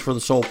exist for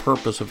the sole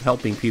purpose of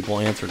helping people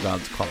answer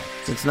God's call.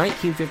 Since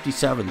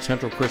 1957,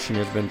 Central Christian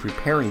has been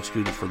preparing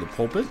students for the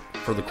pulpit,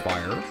 for the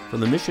choir, for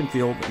the mission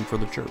field, and for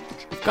the church.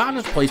 If God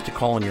has placed a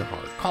call in your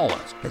heart, call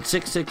us at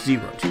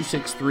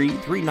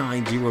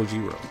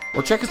 660-263-3900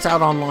 or check us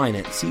out online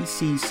at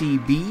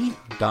cccb.edu.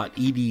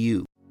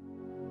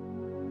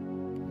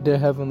 Dear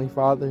Heavenly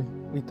Father,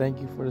 we thank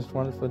you for this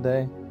wonderful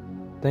day.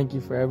 Thank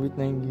you for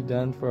everything you've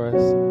done for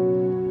us.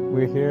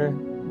 We're here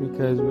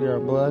because we are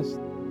blessed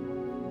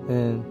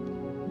and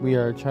we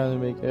are trying to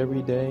make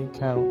every day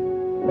count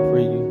for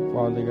you,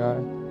 Father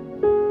God.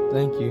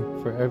 Thank you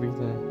for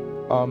everything.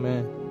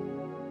 Amen.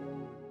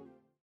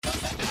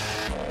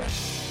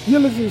 You're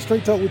listening to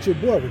Straight Talk with your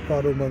boy,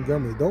 Ricardo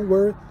Montgomery. Don't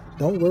worry.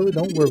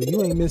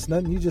 You ain't missed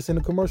nothing. You just in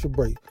a commercial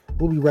break.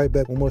 We'll be right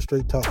back with more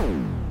Straight Talk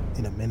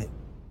in a minute.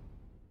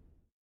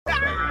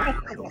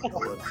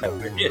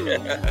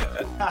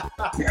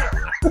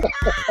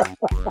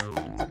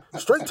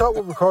 Straight Talk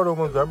with Ricardo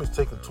Montgomery is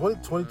taking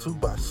 2022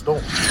 by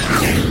storm.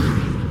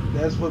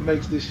 That's what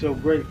makes this show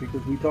great,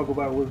 because we talk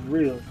about what's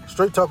real.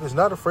 Straight Talk is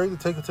not afraid to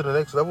take it to the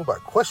next level by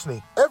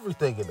questioning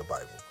everything in the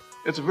Bible.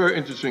 It's a very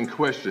interesting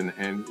question,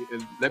 and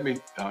let me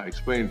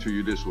explain it to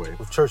you this way.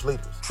 With church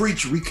leaders.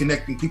 Preach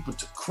reconnecting people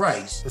to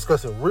Christ.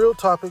 Discussing real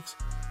topics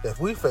that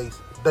we face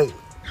daily.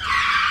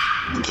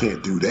 You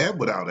can't do that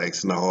without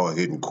asking a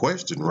hard-hitting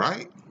question,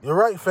 right? You're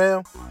right,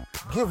 fam.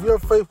 Give your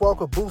faith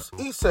walk a boost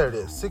each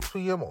Saturday at 6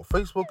 p.m. on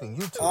Facebook and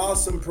YouTube.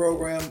 Awesome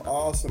program.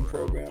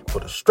 For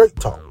the Straight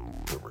Talk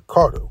with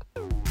Ricardo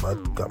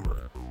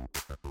Montgomery.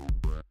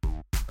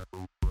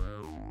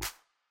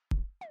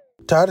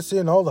 Tired of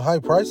seeing all the high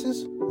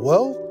prices?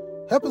 Well,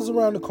 help is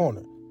around the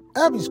corner.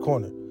 Abby's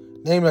Corner.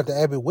 Named after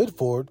Abby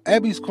Whitford,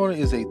 Abby's Corner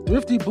is a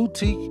thrifty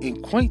boutique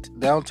in quaint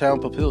downtown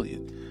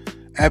Papillion.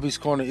 Abby's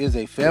Corner is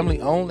a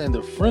family-owned and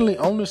the friendly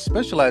owners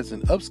specialize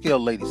in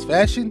upscale ladies'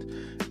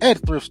 fashion at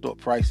thrift store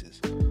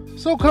prices.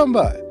 So come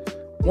by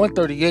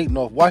 138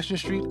 North Washington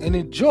Street and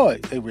enjoy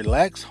a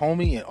relaxed,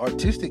 homey, and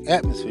artistic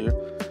atmosphere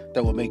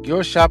that will make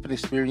your shopping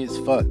experience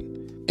fun.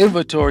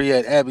 Inventory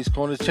at Abby's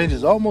Corner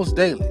changes almost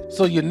daily,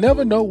 so you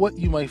never know what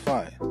you may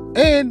find.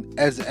 And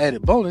as an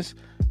added bonus,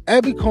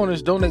 Abby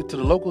Corners donate to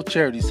the local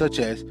charities such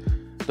as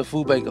the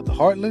Food Bank of the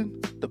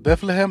Heartland, the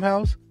Bethlehem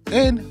House,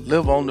 and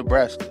Live On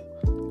Nebraska.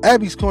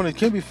 Abby's Corner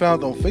can be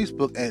found on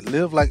Facebook at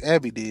Live Like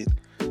Abby Did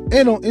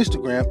and on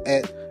Instagram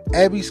at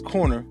Abby's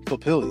Corner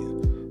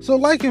Papillion. So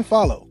like and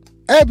follow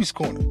Abby's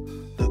Corner,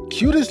 the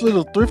cutest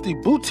little thrifty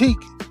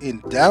boutique in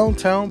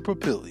downtown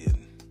Papillion.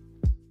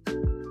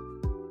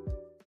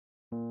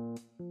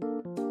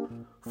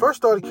 First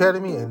Start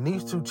Academy and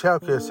Needs 2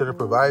 Child Care Center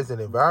provides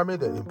an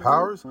environment that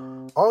empowers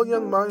all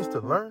young minds to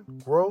learn,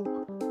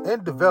 grow,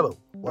 and develop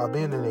while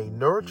being in a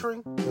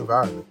nurturing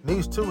environment.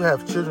 Needs 2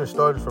 have children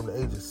starting from the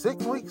age of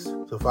 6 weeks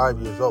to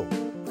 5 years old.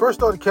 First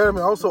Start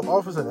Academy also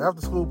offers an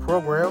after-school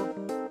program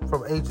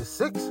from ages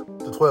 6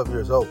 to 12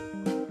 years old.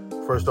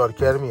 First Start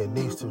Academy and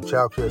Needs 2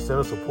 Child Care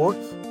Center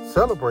supports,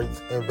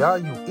 celebrates, and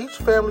values each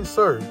family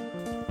served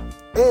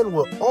and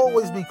will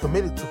always be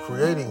committed to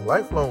creating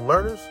lifelong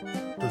learners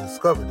to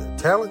discover their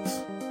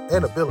talents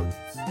and abilities.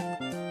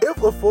 If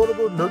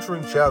affordable,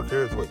 nurturing child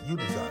care is what you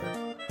desire,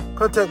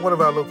 contact one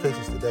of our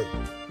locations today.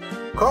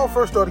 Call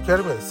First Start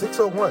Academy at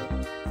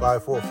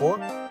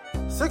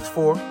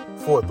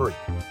 601-544-6443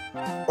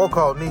 or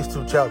call Needs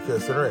 2 Child Care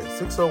Center at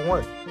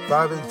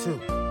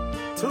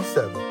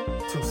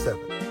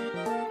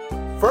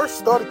 601-582-2727. First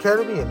Start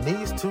Academy and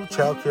Needs 2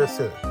 Child Care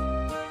Center,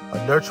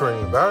 a nurturing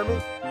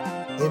environment,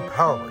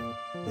 empowering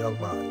young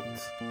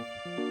minds.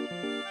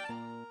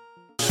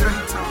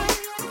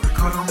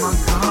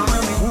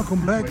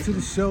 Welcome back to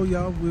the show,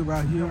 y'all. We're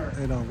out here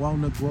at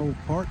Walnut Grove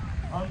Park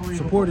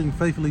supporting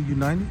Faithfully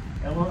United.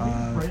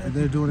 And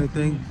they're doing their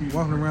thing,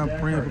 walking around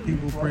praying for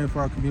people, praying for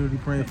our community,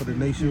 praying for the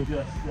nation.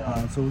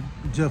 So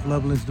Jeff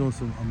Loveland's doing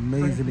some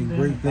amazing and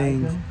great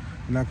things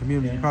in our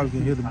community. You probably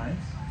can hear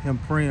him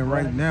praying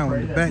right now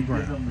in the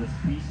background.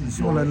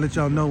 Just want to let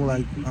y'all know,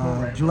 like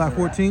July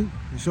 14th,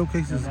 the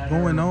showcase is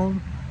going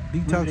on.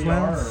 Detox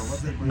Lounge,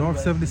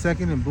 North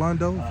 72nd in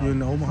Blondo, if you're in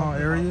the Omaha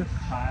area.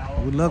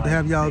 We'd love to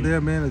have y'all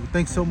there, man.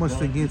 Thanks so much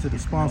again to the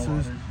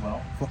sponsors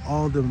for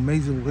all the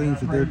amazing things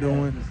that they're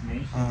doing,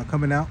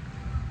 coming out,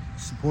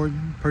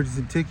 supporting,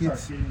 purchasing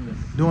tickets,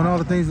 doing all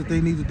the things that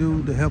they need to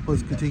do to help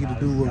us continue to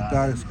do what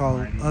God has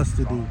called us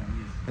to do.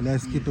 And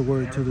that's get the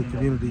word to the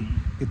community,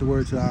 get the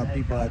word to our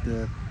people out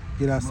there,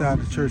 get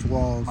outside the church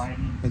walls,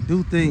 and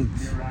do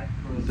things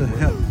to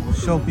help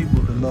show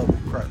people the love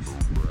of Christ.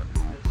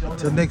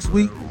 Until next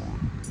week,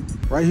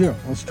 right here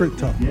on Straight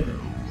Talk.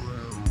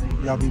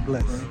 Y'all be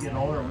blessed.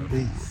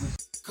 Peace.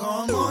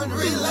 Come on,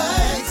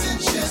 relax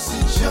and just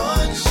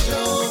enjoy the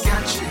show. We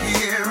got you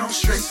here on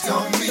Straight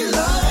Talk. Be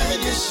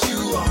live, yes,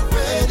 you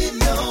already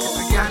know.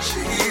 We got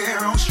you here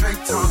on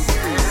Straight Talk,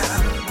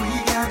 yeah.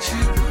 We got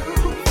you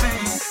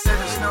moving. Let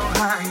us know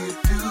how you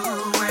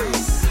doing.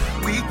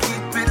 We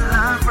keep it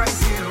live right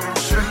here on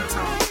Straight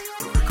Talk.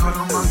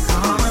 Ricardo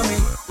Montgomery.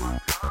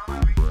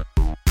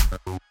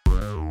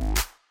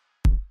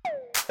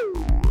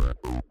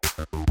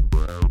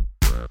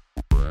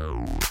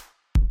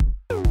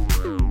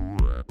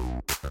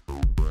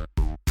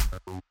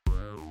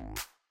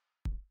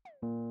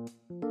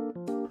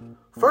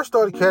 First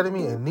Start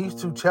Academy and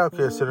Needs 2 Child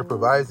Care Center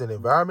provides an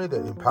environment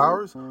that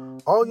empowers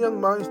all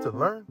young minds to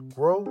learn,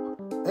 grow,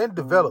 and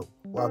develop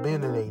while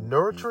being in a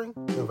nurturing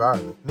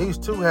environment. Needs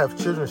 2 have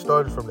children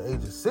starting from the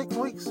age of 6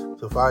 weeks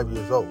to 5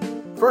 years old.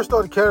 First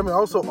Start Academy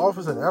also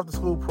offers an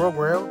after-school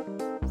program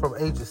from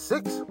ages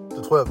 6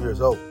 to 12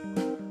 years old.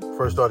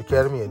 First Start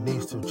Academy and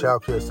Needs 2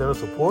 Child Care Center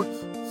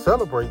supports,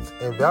 celebrates,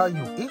 and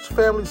values each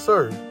family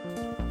served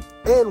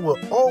and will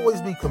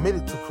always be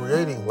committed to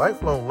creating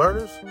lifelong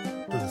learners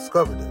to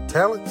discover their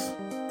talents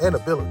and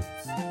abilities.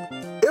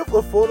 If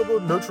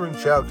affordable, nurturing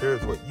child care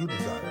is what you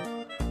desire,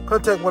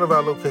 contact one of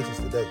our locations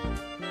today.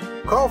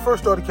 Call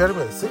First Start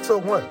Academy at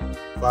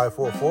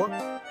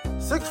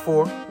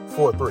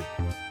 601-544-6443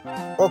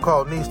 or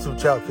call Needs 2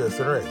 Child Care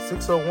Center at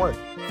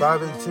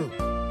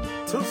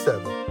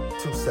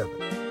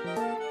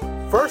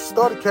 601-582-2727. First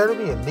Start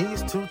Academy and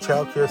Needs 2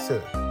 Child Care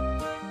Center,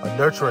 a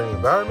nurturing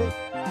environment,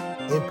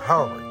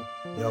 empowering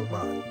young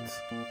minds.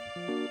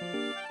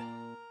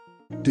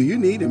 Do you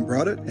need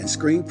embroidered and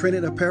screen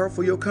printed apparel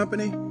for your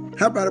company?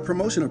 How about a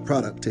promotional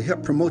product to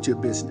help promote your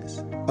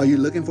business? Are you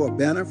looking for a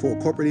banner for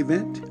a corporate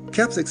event?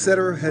 Caps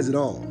Etc. has it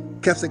all.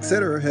 Caps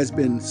Etc. has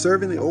been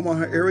serving the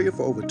Omaha area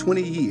for over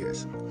 20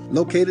 years.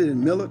 Located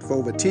in Millard for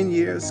over 10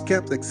 years,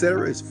 Caps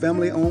Etc. is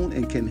family-owned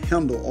and can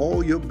handle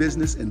all your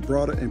business and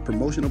broader and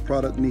promotional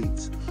product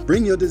needs.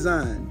 Bring your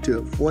design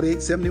to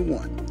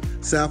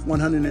 4871 South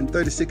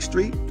 136th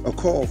Street or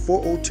call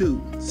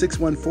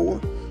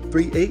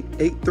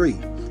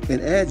 402-614-3883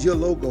 and add your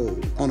logo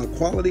on a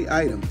quality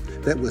item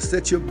that will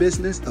set your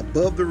business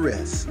above the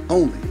rest,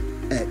 only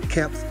at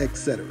Caps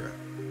Etc.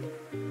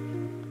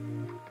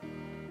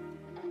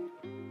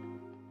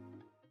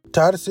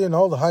 Tired of seeing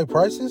all the high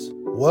prices?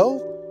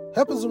 Well,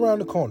 help is around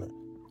the corner.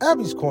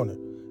 Abby's Corner.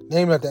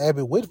 Named after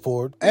Abby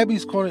Whitford,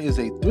 Abby's Corner is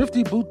a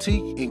thrifty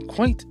boutique in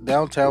quaint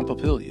downtown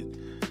Papillion.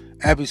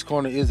 Abby's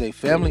Corner is a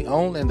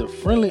family-owned and the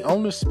friendly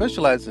owners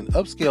specialize in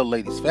upscale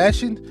ladies'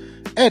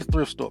 fashion at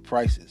thrift store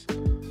prices.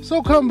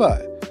 So come by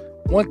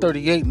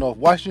 138 North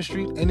Washington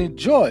Street and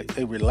enjoy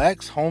a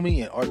relaxed, homey,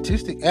 and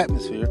artistic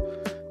atmosphere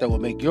that will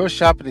make your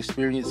shopping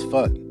experience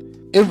fun.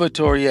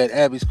 Inventory at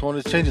Abby's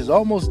Corner changes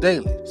almost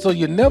daily, so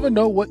you never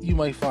know what you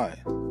may find.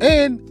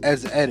 And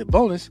as an added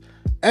bonus,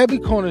 Abby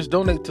Corners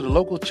donate to the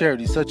local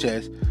charities such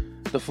as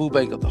the Food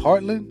Bank of the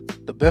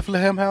Heartland, the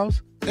Bethlehem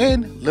House,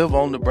 and Live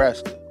On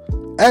Nebraska.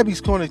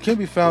 Abby's Corner can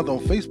be found on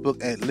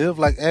Facebook at Live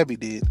Like Abby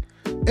Did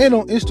and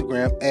on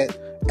Instagram at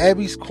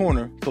Abby's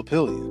Corner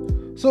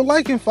Papillion. So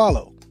like and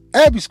follow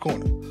Abby's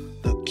Corner,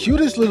 the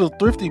cutest little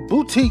thrifty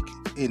boutique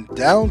in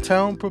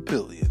downtown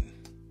Papillion.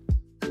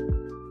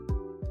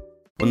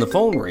 When the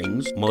phone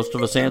rings, most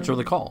of us answer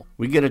the call.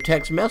 We get a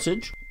text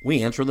message,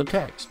 we answer the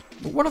text.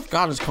 But what if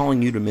God is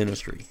calling you to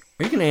ministry?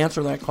 Are you going to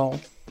answer that call?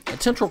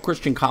 At Central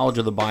Christian College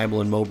of the Bible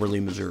in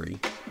Moberly, Missouri,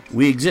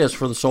 we exist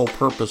for the sole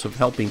purpose of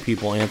helping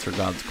people answer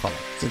God's call.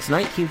 Since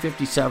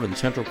 1957,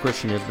 Central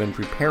Christian has been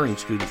preparing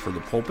students for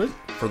the pulpit,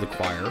 for the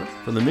choir,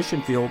 for the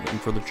mission field,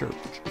 and for the church.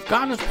 If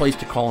God has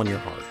placed a call in your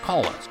heart,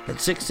 call us at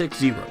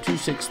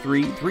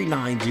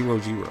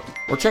 660-263-3900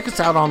 or check us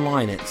out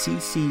online at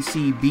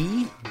cccb.edu.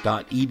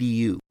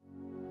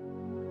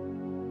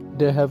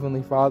 Dear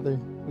Heavenly Father,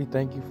 we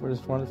thank you for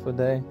this wonderful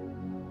day.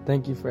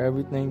 Thank you for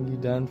everything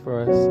you've done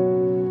for us.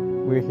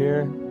 We're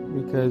here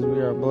because we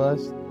are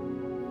blessed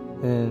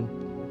and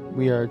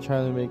we are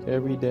trying to make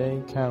every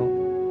day count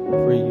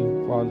for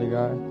you, Father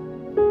God.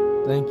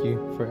 Thank you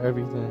for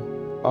everything.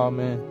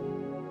 Amen.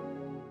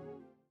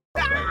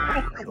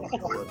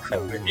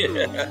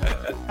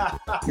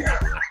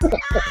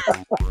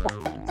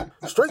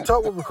 Straight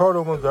Talk with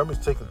Ricardo Montgomery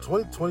is taking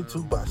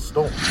 2022 by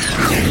storm.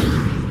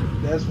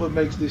 That's what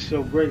makes this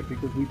show great,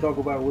 because we talk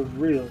about what's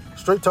real.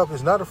 Straight Talk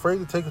is not afraid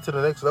to take it to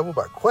the next level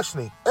by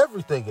questioning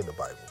everything in the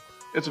Bible.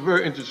 It's a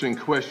very interesting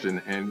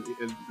question, and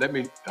let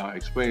me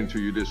explain it to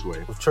you this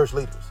way. With church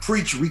leaders.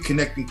 Preach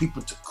reconnecting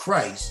people to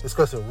Christ.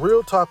 Discussing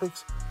real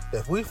topics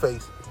that we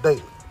face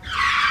daily.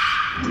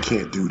 You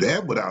can't do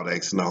that without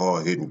asking a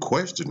hard-hitting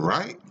question,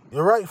 right?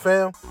 You're right,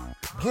 fam.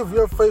 Give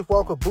your faith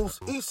walk a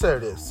boost each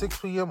Saturday at 6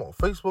 p.m. on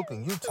Facebook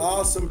and YouTube.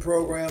 Awesome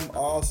program.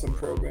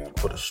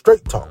 For the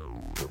Straight Talk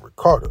with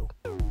Ricardo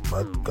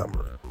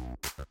Montgomery.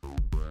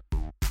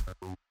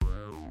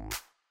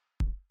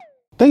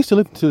 Thanks for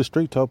listening to the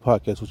Straight Talk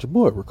Podcast with your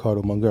boy,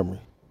 Ricardo Montgomery.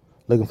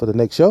 Looking for the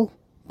next show?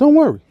 Don't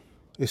worry.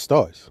 It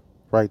starts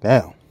right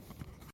now.